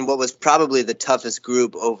playoffs in what was probably the toughest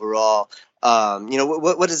group overall.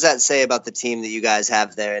 What does that say about the team that you guys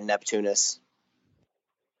have there in Neptunus?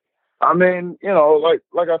 I mean,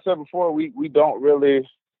 like I said before, we don't really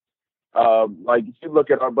if you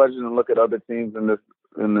look at our budget and look at other teams in this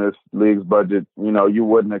league's budget, you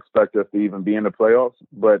wouldn't expect us to even be in the playoffs.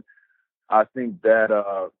 But I think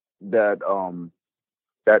that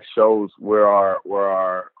shows where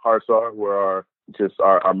our hearts are, where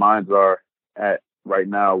our minds are at right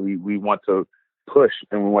now. We want to push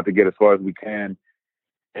and we want to get as far as we can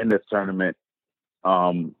in this tournament.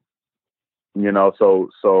 So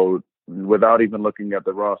without even looking at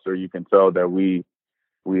the roster, you can tell that we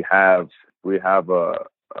have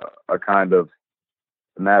a kind of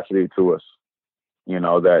tenacity to us,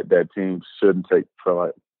 that teams shouldn't take for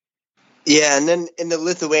light. Yeah, and then in the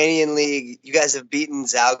Lithuanian League, you guys have beaten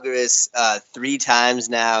Žalgiris 3 times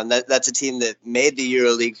now, and that's a team that made the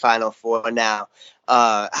EuroLeague Final Four now.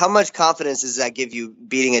 How much confidence does that give you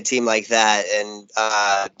beating a team like that, and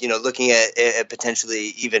looking at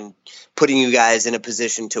potentially even putting you guys in a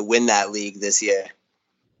position to win that league this year?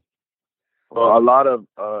 Well, a lot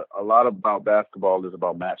about basketball is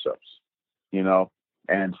about matchups,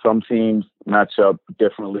 and some teams match up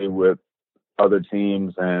differently with other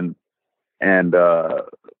teams, and a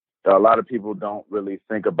lot of people don't really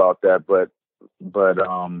think about that, but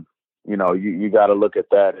you got to look at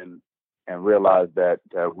that and realize that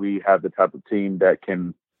we have the type of team that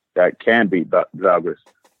can beat Žalgiris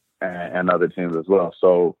and other teams as well.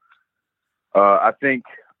 So I think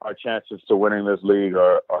our chances to winning this league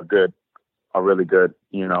are good, are really good.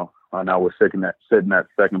 Now we're sitting at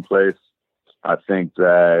second place. I think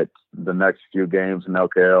that the next few games in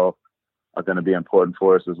LKL are going to be important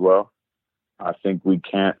for us as well. I think we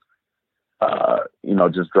can't,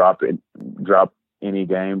 just drop any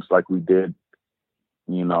games like we did,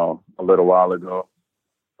 a little while ago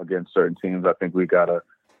against certain teams. I think we got to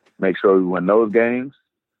make sure we win those games,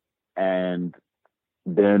 and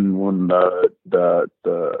then when the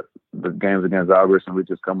games against Žalgiris and we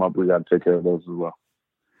just come up, we got to take care of those as well.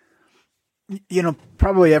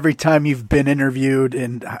 Probably every time you've been interviewed,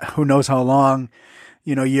 and who knows how long,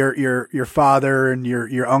 your father and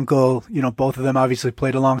your uncle, both of them obviously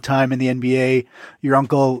played a long time in the NBA. Your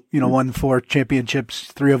uncle, won 4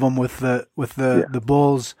 championships, 3 of them with the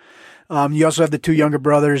Bulls. You also have the 2 younger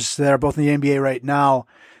brothers that are both in the NBA right now.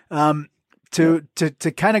 To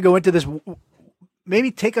kind of go into this,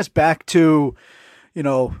 maybe take us back to,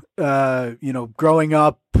 growing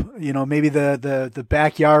up, maybe the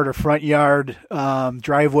backyard or front yard,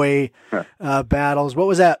 driveway, battles. What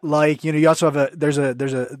was that like? You also have there's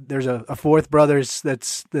a fourth brothers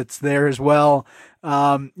that's there as well.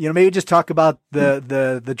 Maybe just talk about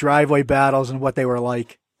the driveway battles and what they were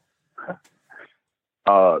like.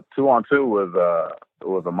 2-on-2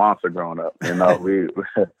 was a monster growing up. We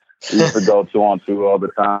used to go 2-on-2 all the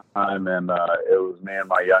time, and it was me and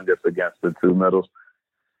my youngest against the 2 middles.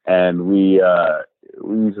 And we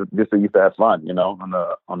used to have fun, on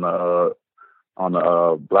the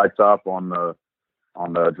blacktop, on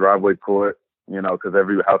the driveway court, because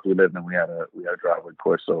every house we lived in, we had a driveway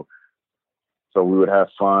course. So we would have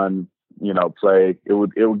fun, play. It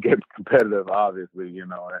would get competitive, obviously,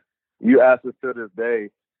 You ask us to this day,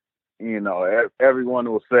 everyone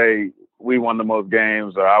will say we won the most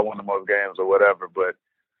games or I won the most games or whatever, but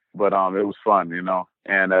it was fun,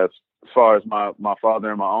 And as far as my father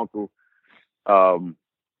and my uncle,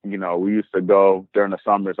 we used to go during the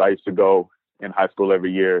summers. I used to go in high school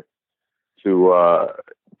every year to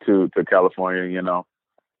California,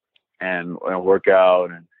 and work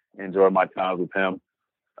out and enjoy my time with him.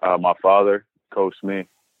 My father coached me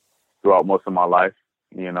throughout most of my life,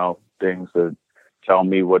 things to tell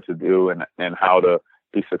me what to do and how to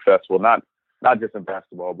be successful, not just in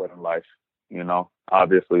basketball, but in life.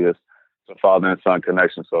 Obviously it's a father and son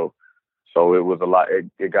connection. So it was a lot,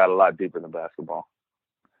 it got a lot deeper than basketball.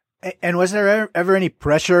 And was there ever any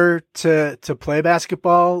pressure to play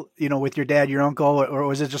basketball, with your dad, your uncle, or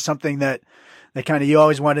was it just something that kind of you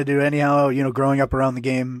always wanted to do anyhow, growing up around the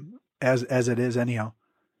game as it is anyhow?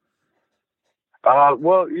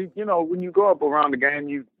 Well, when you grow up around the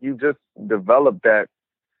game, you just develop that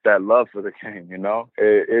love for the game.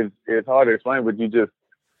 It's hard to explain, but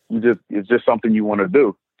it's just something you want to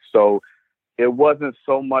do. So it wasn't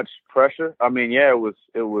so much pressure. I mean, yeah, it was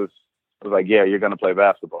like, yeah, you're going to play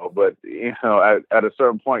basketball, but at a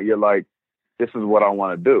certain point, you're like, this is what I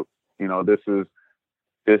want to do. This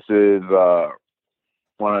is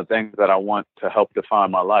one of the things that I want to help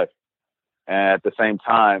define my life. And at the same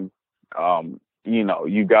time,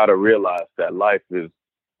 you got to realize that life is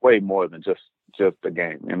way more than just the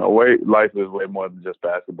game. Life is way more than just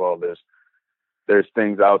basketball. There's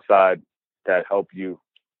things outside that help you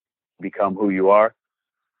become who you are,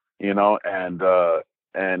 and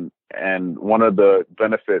one of the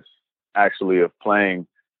benefits actually of playing,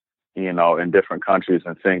 in different countries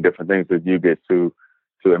and seeing different things is you get to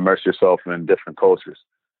immerse yourself in different cultures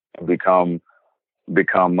and become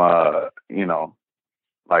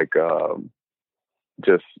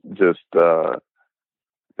just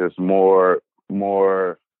more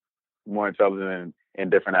intelligent in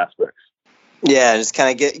different aspects. Yeah, just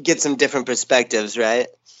kind of get some different perspectives, right?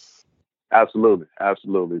 Absolutely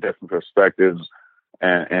different perspectives,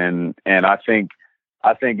 and I think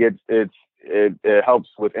it helps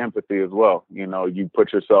with empathy as well. You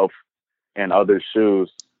put yourself in others' shoes.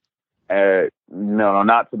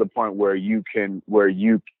 Not to the point where you can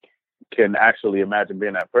actually imagine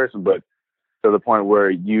being that person, but to the point where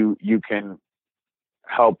you can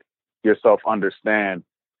help yourself understand,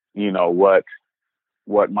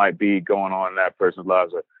 what might be going on in that person's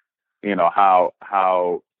lives, or how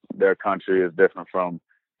their country is different from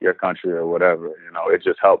your country or whatever. It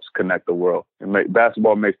just helps connect the world.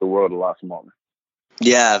 Basketball makes the world a lot smaller.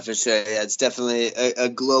 Yeah, for sure. Yeah, it's definitely a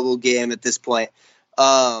global game at this point.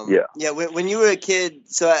 When you were a kid,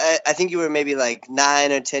 so I think you were maybe like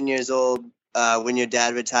 9 or 10 years old when your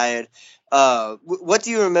dad retired. What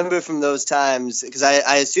do you remember from those times? Because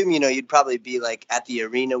I assume, you'd probably be like at the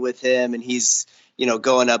arena with him, and he's,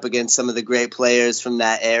 going up against some of the great players from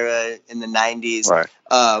that era in the 90s. Right.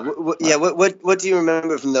 What do you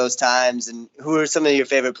remember from those times, and who are some of your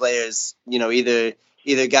favorite players, either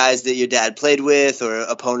guys that your dad played with or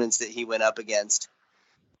opponents that he went up against?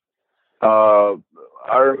 I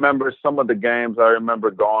remember some of the games. I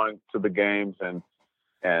remember going to the games and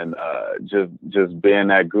just being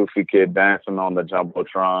that goofy kid dancing on the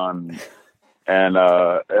Jumbotron, and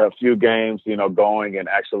a few games, going and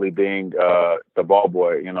actually being the ball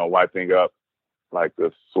boy, wiping up like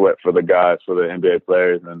the sweat for the guys, for the NBA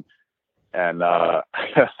players, and I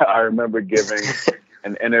remember giving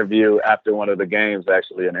an interview after one of the games,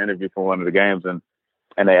 actually an interview for one of the games, and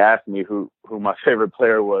they asked me who my favorite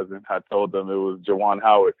player was, and I told them it was Juwan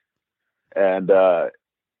Howard, and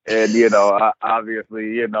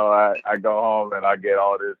obviously, I go home and I get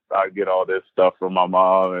all this stuff from my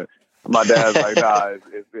mom, and my dad's like, nah,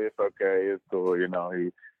 it's okay, it's cool,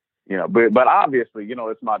 but obviously,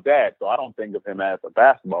 it's my dad, so I don't think of him as a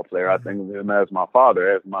basketball player. I think of him as my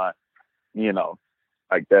father, as my,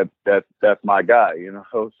 like that's my guy,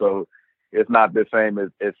 so it's not the same as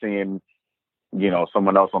seeing,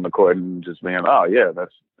 someone else on the court and just being, oh yeah,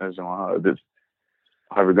 that's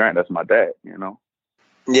Harvey Grant, that's my dad,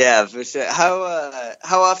 Yeah, for sure.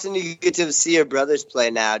 How often do you get to see your brothers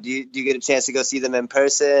play now? Do you get a chance to go see them in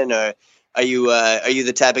person, or are you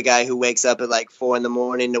the type of guy who wakes up at like 4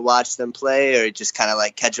 a.m. to watch them play, or just kind of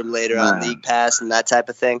like catch them later on League Pass and that type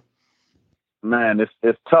of thing? Man,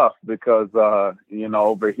 it's tough because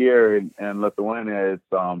over here in Lithuania, it's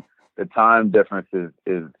the time difference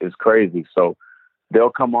is crazy. So they'll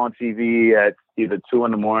come on TV at either 2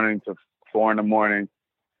 a.m. to 4 a.m.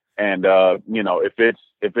 you know, if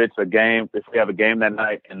it's a game, if we have a game that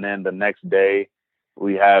night and then the next day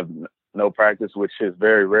we have no practice, which is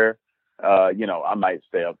very rare, you know, I might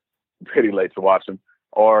stay up pretty late to watch them.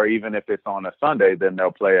 Or even if it's on a Sunday, then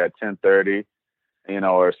they'll play at 10:30, you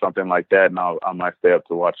know, or something like that, and I might stay up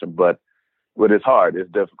to watch them. But it's hard,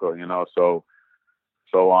 it's difficult, you know. So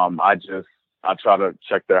I try to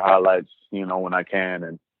check their highlights, you know, when I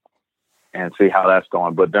can and see how that's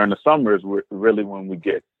going. But during the summers, we're really when we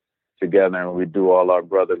get together and we do all our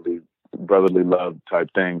brotherly love type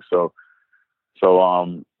things. So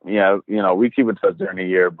yeah, you know, we keep in touch during the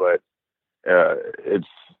year, but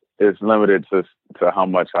it's limited to how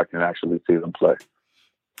much I can actually see them play.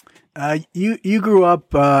 You grew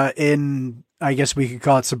up in, I guess we could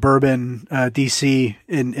call it suburban DC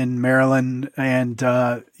in Maryland, and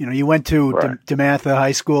you know, you went to Right. DeMatha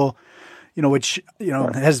High School, you know, which, you know,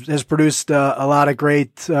 Right. has produced a lot of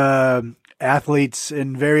great athletes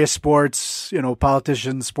in various sports, you know,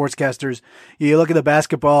 politicians, sportscasters. You look at the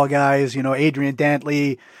basketball guys, you know, Adrian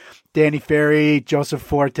Dantley, Danny Ferry, Joseph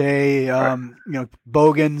Forte, you know,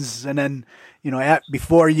 Bogans, and then, you know,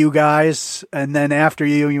 before you guys, and then after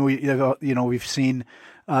you know, we've seen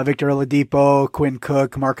Victor Oladipo, Quinn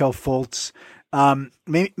Cook, Markel Fultz.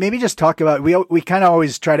 Maybe just talk about, we kind of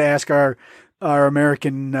always try to ask our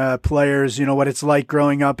American players, you know, what it's like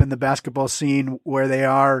growing up in the basketball scene where they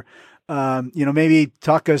are. You know, maybe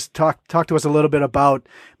talk to us a little bit about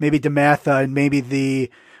maybe DeMatha and maybe the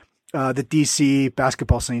DC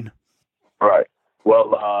basketball scene. Right.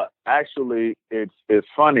 Well, actually, it's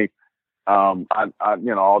funny. I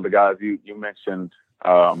you know, all the guys you mentioned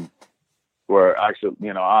were actually,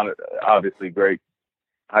 you know, obviously great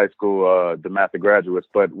high school DeMatha graduates,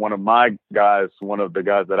 but one of the guys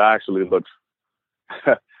that I actually looked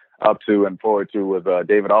up to and forward to was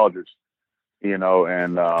David Aldridge. You know,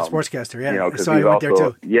 and sportscaster, yeah. You know, I because saw he's he went also,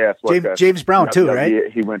 there too. yeah, sportscaster. James Brown too, yep,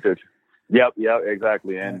 right? He went to. Yep,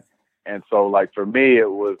 exactly. And so, like, for me,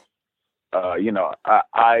 it was, you know,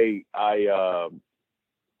 I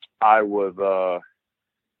was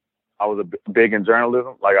big in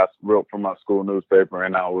journalism. Like, I wrote for my school newspaper,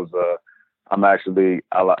 and I like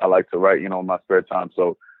to write, you know, in my spare time.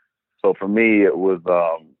 So for me, it was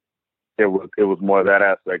more of that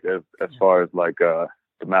aspect as far as like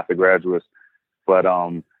DeMatha graduates. But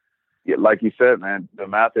yeah, like you said, man,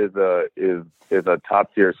 DeMatha is a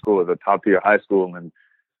top tier school, is a top tier high school, and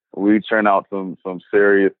we churn out some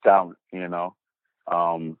serious talent. You know,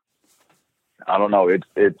 I don't know.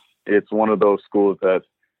 It's one of those schools that's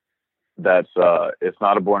it's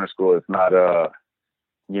not a boarding school. It's not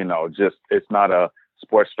you know, it's not a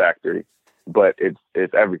sports factory, but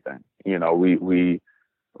it's everything. You know, we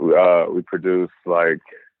produce like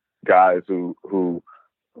guys who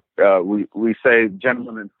we say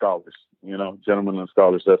gentlemen and scholars. You know, gentlemen and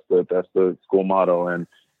scholars. That's the school motto, and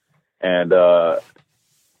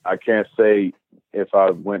I can't say if I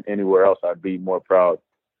went anywhere else I'd be more proud,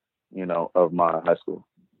 you know, of my high school.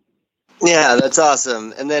 Yeah, that's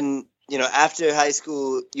awesome. And then, you know, after high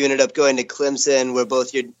school, you ended up going to Clemson, where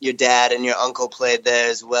both your dad and your uncle played there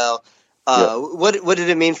as well. Yeah. What did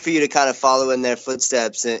it mean for you to kind of follow in their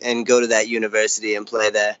footsteps and go to that university and play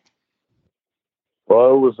there?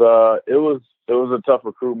 Well, it was a tough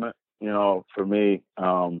recruitment, you know, for me.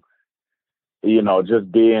 You know,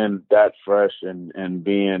 just being that fresh and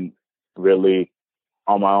being really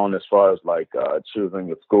on my own as far as like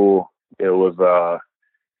choosing a school, it was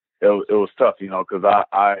tough, you know, because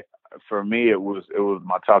I for me it was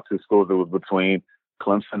my top two schools. It was between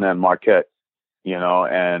Clemson and Marquette, you know,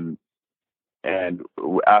 and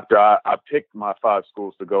after I picked my 5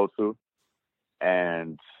 schools to go to,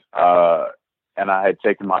 and I had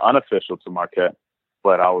taken my unofficial to Marquette,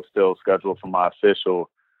 but I was still scheduled for my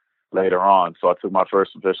official later on. So I took my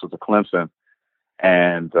first official to Clemson,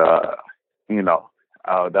 and you know,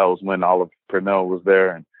 that was when Oliver Purnell was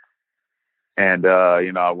there, and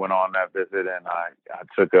you know, I went on that visit, and I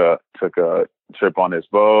took a trip on this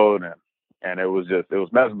boat, and it was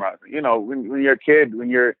mesmerizing. You know, when you're a kid, when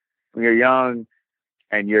you're young,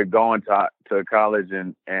 and you're going to college,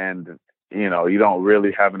 and you know, you don't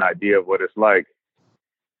really have an idea of what it's like.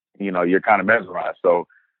 You know, you're kind of mesmerized. So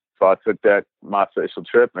I took my official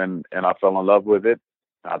trip, and I fell in love with it.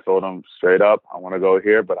 I told him straight up, I want to go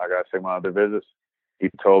here, but I got to take my other visits.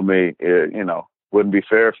 He told me, you know, wouldn't be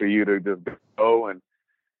fair for you to just go and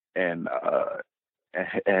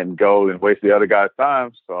go and waste the other guy's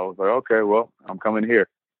time. So I was like, okay, well, I'm coming here.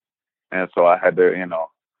 And so I had to, you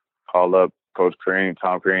know, call up Coach Crean,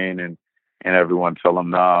 Tom Crean, and everyone, tell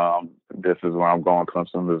them, nah, this is where I'm going.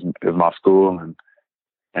 Clemson is my school, and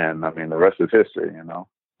I mean, the rest is history, you know.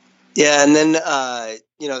 Yeah, and then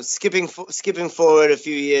skipping forward a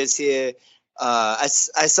few years here, I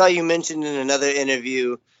saw you mentioned in another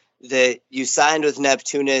interview that you signed with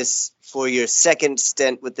Neptunus for your second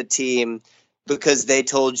stint with the team because they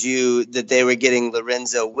told you that they were getting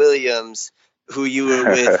Lorenzo Williams, who you were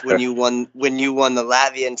with when you won the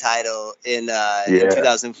Latvian title in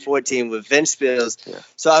 2014 with Ventspils. Yeah.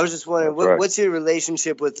 So I was just wondering, what's your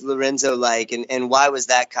relationship with Lorenzo like, and why was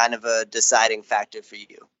that kind of a deciding factor for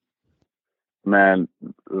you? Man,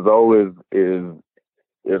 Zoe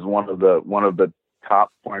is one of the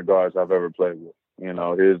top point guards I've ever played with. You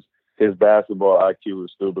know, his basketball IQ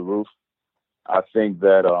is through the roof. I think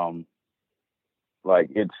that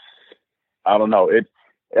I don't know.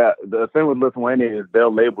 The thing with Lithuania is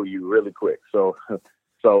they'll label you really quick. So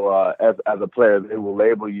as a player, they will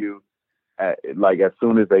label you as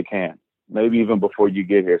soon as they can, maybe even before you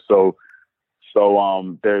get here. So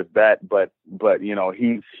there's that, but you know,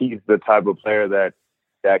 he's the type of player that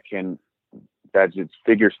just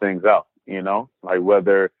figures things out, you know, like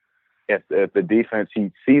whether if the defense,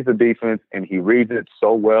 he sees the defense and he reads it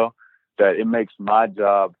so well that it makes my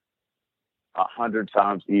job 100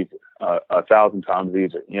 times easier, 1,000 times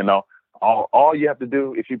easier. You know, all you have to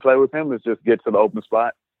do if you play with him is just get to the open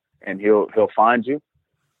spot and he'll find you,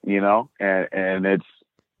 you know, and it's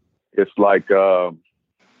like, I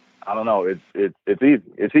don't know. It's easy.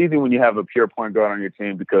 It's easy when you have a pure point guard on your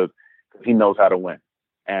team because he knows how to win.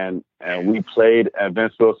 And we played at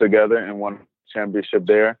Ventspils together and won a championship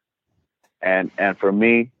there. And for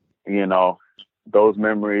me, you know, those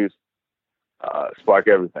memories spark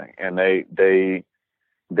everything. And I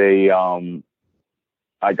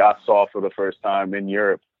saw for the first time in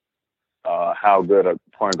Europe how good a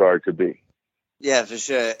point guard could be. Yeah, for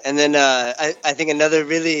sure. And then I think another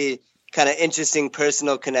really kind of interesting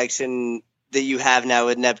personal connection that you have now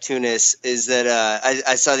with Neptunus is that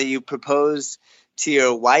I saw that you proposed to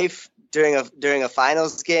your wife during a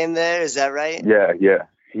finals game there. Is that right? Yeah,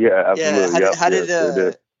 absolutely. How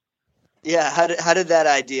did that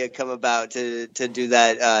idea come about to do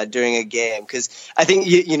that during a game? Because I think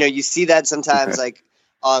you see that sometimes like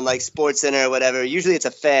on like SportsCenter or whatever. Usually it's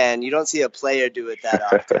a fan. You don't see a player do it that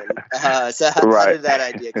often. So how did that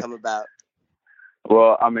idea come about?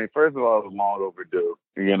 Well, I mean, first of all, it was long overdue.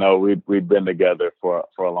 You know, we'd been together for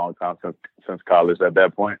a long time since college at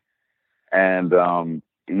that point. And, I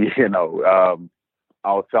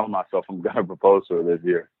was telling myself I'm going to propose to her this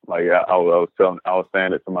year. Like I was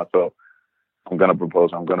saying it to myself. I'm going to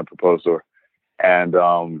propose to her. And,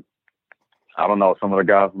 I don't know, some of the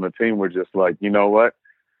guys on the team were just like, you know what?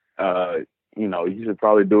 You should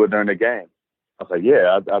probably do it during the game. I was like,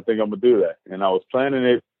 yeah, I think I'm going to do that. And I was planning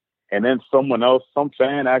it. And then some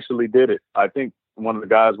fan actually did it. I think one of the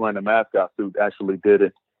guys wearing the mascot suit actually did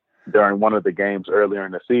it during one of the games earlier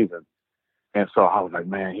in the season. And so I was like,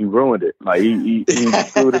 man, he ruined it. Like he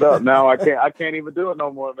screwed it up. Now I can't even do it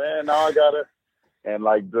no more, man. Now I gotta. And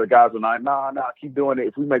like the guys were like, nah, keep doing it.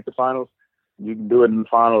 If we make the finals, you can do it in the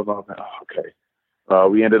finals. I was like, oh, okay.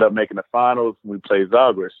 We ended up making the finals. We played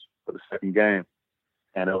Zagros for the second game,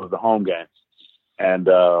 and it was the home game. And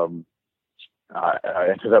I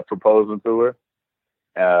ended up proposing to her.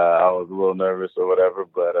 I was a little nervous or whatever,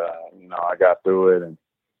 but I got through it,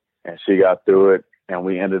 and she got through it, and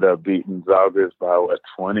we ended up beating Zagros by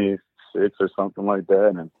 26 or something like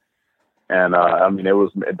that. And I mean,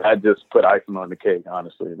 that just put icing on the cake.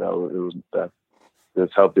 Honestly, that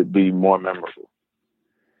just helped it be more memorable.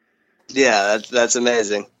 Yeah, that's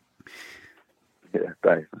amazing. Yeah,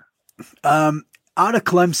 thanks. Out of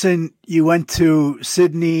Clemson, you went to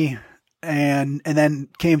Sydney. And then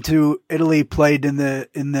came to Italy, played in the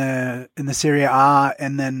Serie A,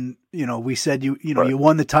 and then we said you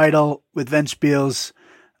won the title with Ventspils,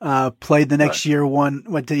 played the next year, went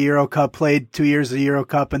to the Euro Cup, played 2 years of the Euro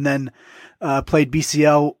Cup, and then played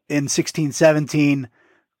BCL in 16-17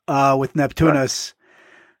 with Neptunus.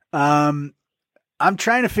 I'm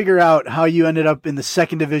trying to figure out how you ended up in the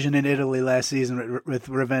second division in Italy last season with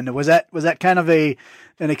Ravenna. Was that kind of an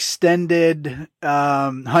extended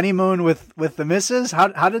honeymoon with the missus?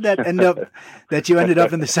 How did that end up that you ended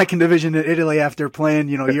up in the second division in Italy after playing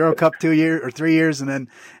Euro Cup 2 years or 3 years and then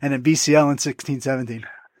BCL in 16-17?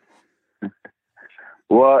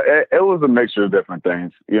 Well, it was a mixture of different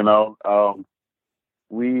things.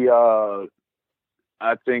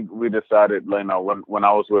 I think we decided, when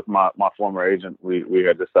I was with my former agent, we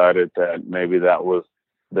had decided that maybe that was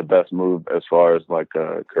the best move as far as like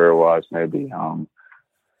career wise, maybe.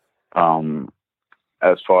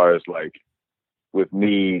 As far as like with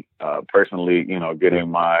me personally, getting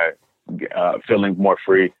my feeling more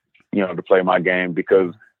free, to play my game,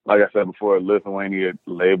 because like I said before, Lithuania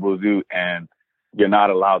labels you, and you're not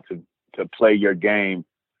allowed to play your game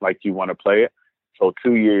like you want to play it. So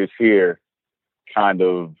 2 years here, kind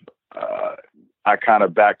of, I kind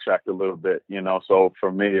of backtracked a little bit, you know. So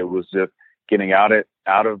for me, it was just getting out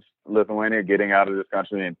of Lithuania, getting out of this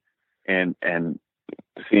country, and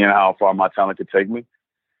seeing how far my talent could take me.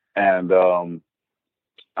 And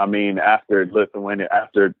I mean, after Lithuania,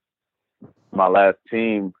 after my last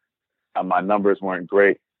team, my numbers weren't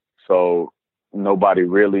great. So no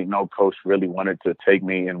coach really wanted to take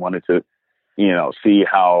me and wanted to, you know, see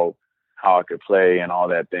how I could play and all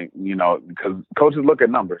that thing, you know, because coaches look at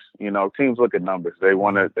numbers, you know, teams look at numbers. They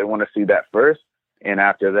want to see that first. And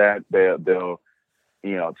after that, they'll,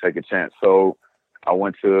 you know, take a chance. So I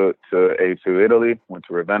went to A2 Italy, went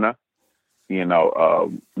to Ravenna. You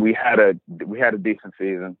know, we had a decent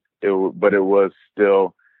season, but it was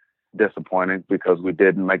still disappointing because we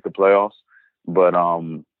didn't make the playoffs. But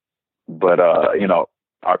you know,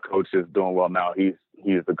 our coach is doing well now. He's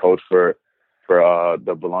the coach for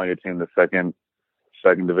the Bologna team, the second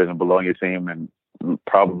division Bologna team, and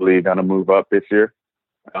probably gonna move up this year.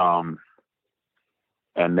 And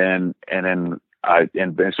then I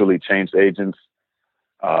eventually changed agents.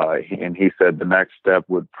 And he said the next step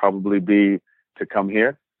would probably be to come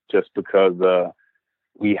here, just because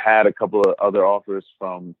we had a couple of other offers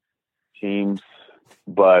from teams,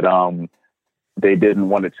 but they didn't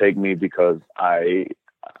want to take me because I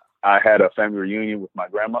had a family reunion with my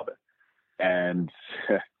grandmother. And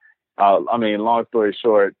I mean, long story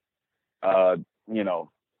short, you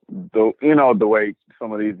know, the way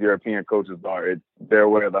some of these European coaches are, their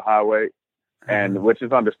way of the highway, and which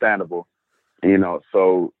is understandable. You know,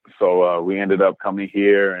 so we ended up coming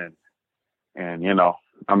here, and you know,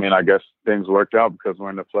 I mean, I guess things worked out because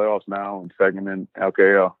we're in the playoffs now and second in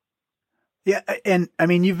LKL. Yeah, and I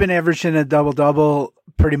mean, you've been averaging a double-double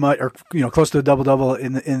pretty much, or you know, close to a double-double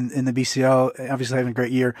in the BCL. Obviously, having a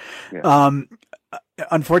great year. Yeah.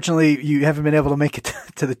 Unfortunately, you haven't been able to make it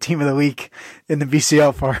to the team of the week in the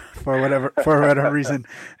BCL for whatever reason.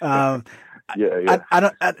 Yeah. I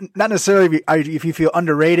don't, not necessarily if you feel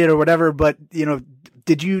underrated or whatever, but you know,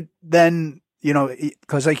 did you then, you know,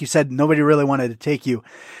 because like you said, nobody really wanted to take you.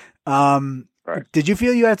 Right. Did you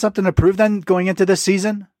feel you had something to prove then going into this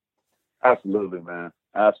season? Absolutely, man.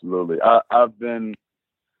 Absolutely. I've been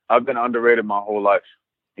underrated my whole life,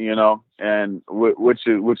 you know, and which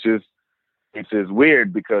is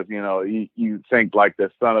weird because, you know, you think like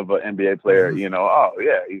the son of an NBA player, you know, oh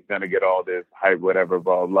yeah, he's going to get all this hype, whatever,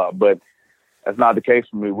 blah, blah, but that's not the case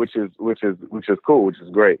for me, which is cool, which is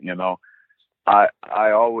great. You know, I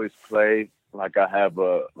always play like I have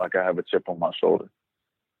a chip on my shoulder.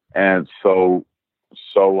 And so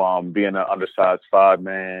being an undersized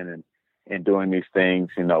 5-man and doing these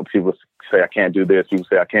things, you know, people say I can't do this, people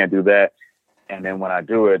say I can't do that. And then when I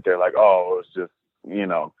do it, they're like, oh, it's just, you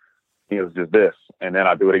know, it was just this. And then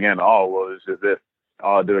I do it again. Oh, well, it's just this.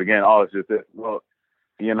 Oh, I'll do it again. Oh, it's just this. Well,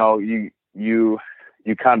 you know, you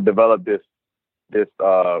kind of develop this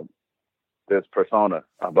persona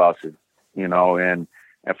about you, you know, and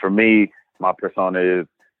for me, my persona is,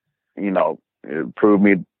 you know, prove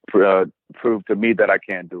to me that I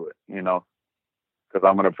can do it, you know, because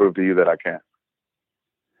I'm going to prove to you that I can.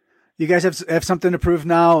 You guys have something to prove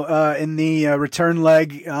now in the return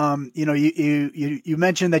leg. You know, you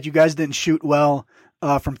mentioned that you guys didn't shoot well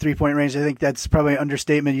from 3-point range. I think that's probably an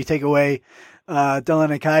understatement. You take away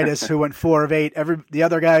Delanikaitis, who went 4 of 8. The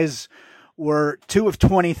other guys were 2 of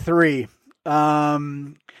 23.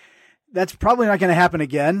 That's probably not going to happen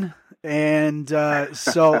again. And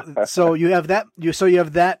so you have that. You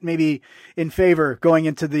have that maybe in favor going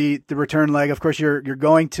into the return leg. Of course, you're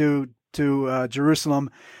going to Jerusalem.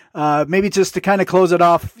 Maybe just to kind of close it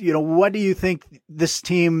off, you know, what do you think this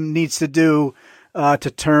team needs to do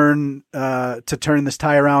to turn this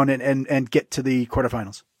tie around and get to the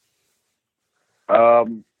quarterfinals?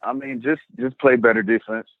 I mean, just play better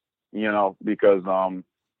defense, you know, because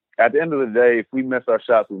at the end of the day, if we miss our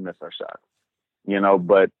shots, we miss our shots, you know.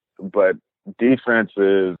 But defense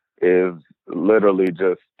is literally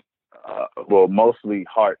just mostly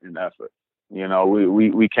heart and effort. You know,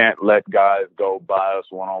 we can't let guys go by us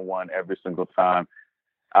one-on-one every single time.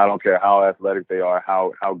 I don't care how athletic they are,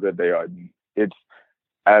 how good they are. It's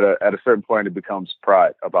at a certain point, it becomes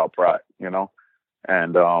about pride, you know?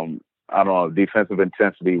 And I don't know, defensive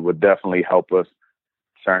intensity would definitely help us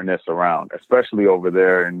turn this around, especially over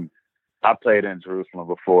there. And I played in Jerusalem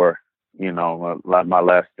before, you know, my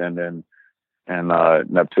last stint in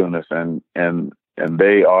Neptunus, and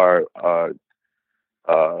they are a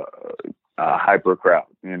hyper crowd,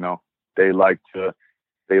 you know. They like to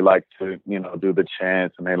They like to, do the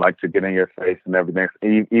chants, and they like to get in your face and everything.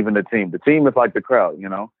 Even the team. The team is like the crowd,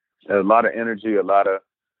 There's a lot of energy, a lot of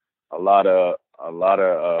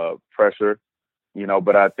pressure,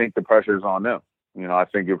 but I think the pressure is on them. I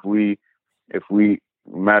think if we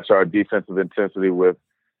match our defensive intensity with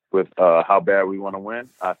how bad we want to win,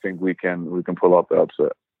 I think we can pull off the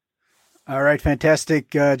upset. All right,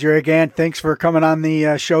 fantastic. Jere Gant, thanks for coming on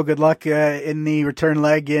the show. Good luck in the return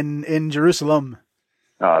leg in Jerusalem.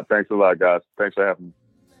 Thanks a lot, guys. Thanks for having me.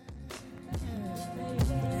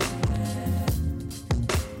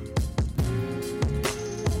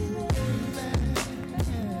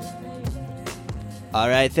 All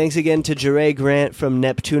right, thanks again to Jere Grant from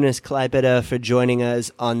Neptunus Klaipėda for joining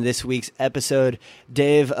us on this week's episode.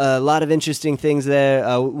 Dave, a lot of interesting things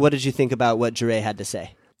there. What did you think about what Jere had to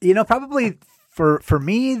say? Probably for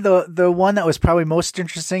me, the one that was probably most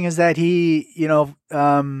interesting is that he,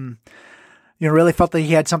 really felt that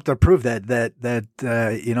he had something to prove. You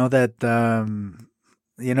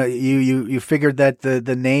figured that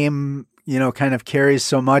the name, kind of carries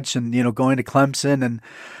so much, and going to Clemson and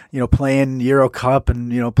playing Euro Cup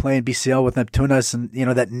and playing BCL with Neptunus, and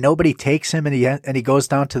that nobody takes him, and he goes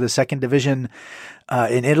down to the second division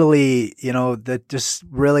in Italy. That just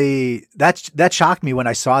really that shocked me when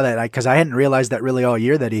I saw that, because I hadn't realized that really all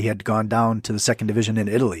year that he had gone down to the second division in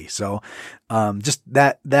Italy. So just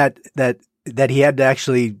that he had to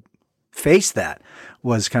actually face that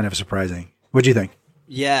was kind of surprising. What'd you think?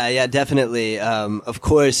 Yeah, definitely. Of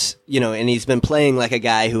course, and he's been playing like a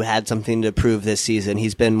guy who had something to prove this season.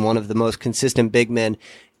 He's been one of the most consistent big men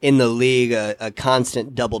in the league, a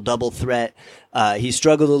constant double-double threat. He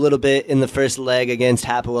struggled a little bit in the first leg against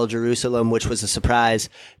Hapoel Jerusalem, which was a surprise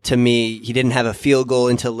to me. He didn't have a field goal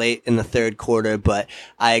until late in the third quarter, but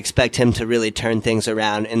I expect him to really turn things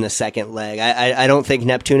around in the second leg. I don't think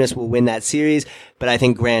Neptunus will win that series, but I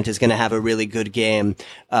think Grant is going to have a really good game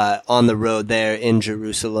on the road there in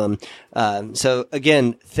Jerusalem. So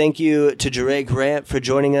again, thank you to Jere Grant for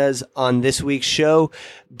joining us on this week's show.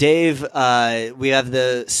 Dave, we have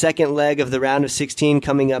the second leg of the round of 16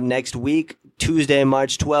 coming up next week. Tuesday,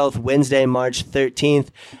 March 12th, Wednesday, March 13th.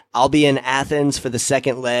 I'll be in Athens for the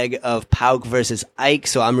second leg of PAOK versus AEK,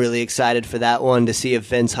 so I'm really excited for that one to see if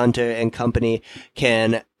Vince Hunter and company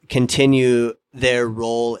can continue their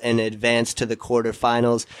role and advance to the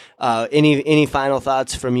quarterfinals. Any final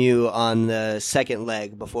thoughts from you on the second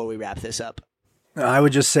leg before we wrap this up? I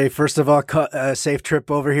would just say, first of all, a safe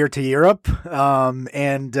trip over here to Europe,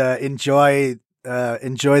 and enjoy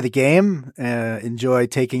the game, enjoy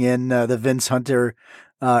taking in the Vince Hunter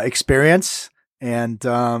experience, and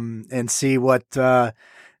see what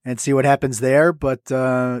happens there. But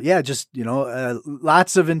just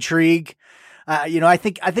lots of intrigue. I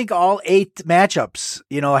think all 8 matchups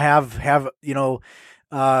have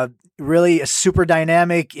really a super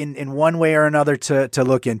dynamic in one way or another to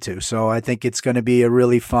look into. So I think it's going to be a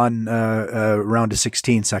really fun round of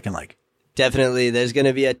 16 second leg. Definitely. There's going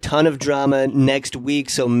to be a ton of drama next week,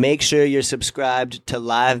 so make sure you're subscribed to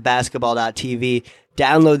livebasketball.tv.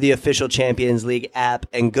 Download the official Champions League app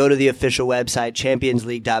and go to the official website,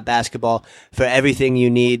 championsleague.basketball, for everything you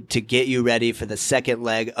need to get you ready for the second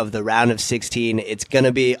leg of the round of 16. It's going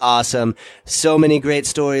to be awesome. So many great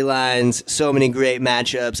storylines, so many great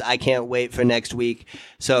matchups. I can't wait for next week.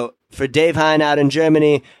 So for Dave Hein out in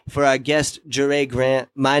Germany, for our guest Jere Grant,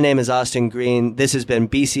 my name is Austin Green. This has been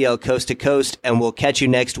BCL Coast to Coast, and we'll catch you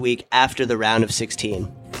next week after the round of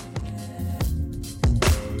 16.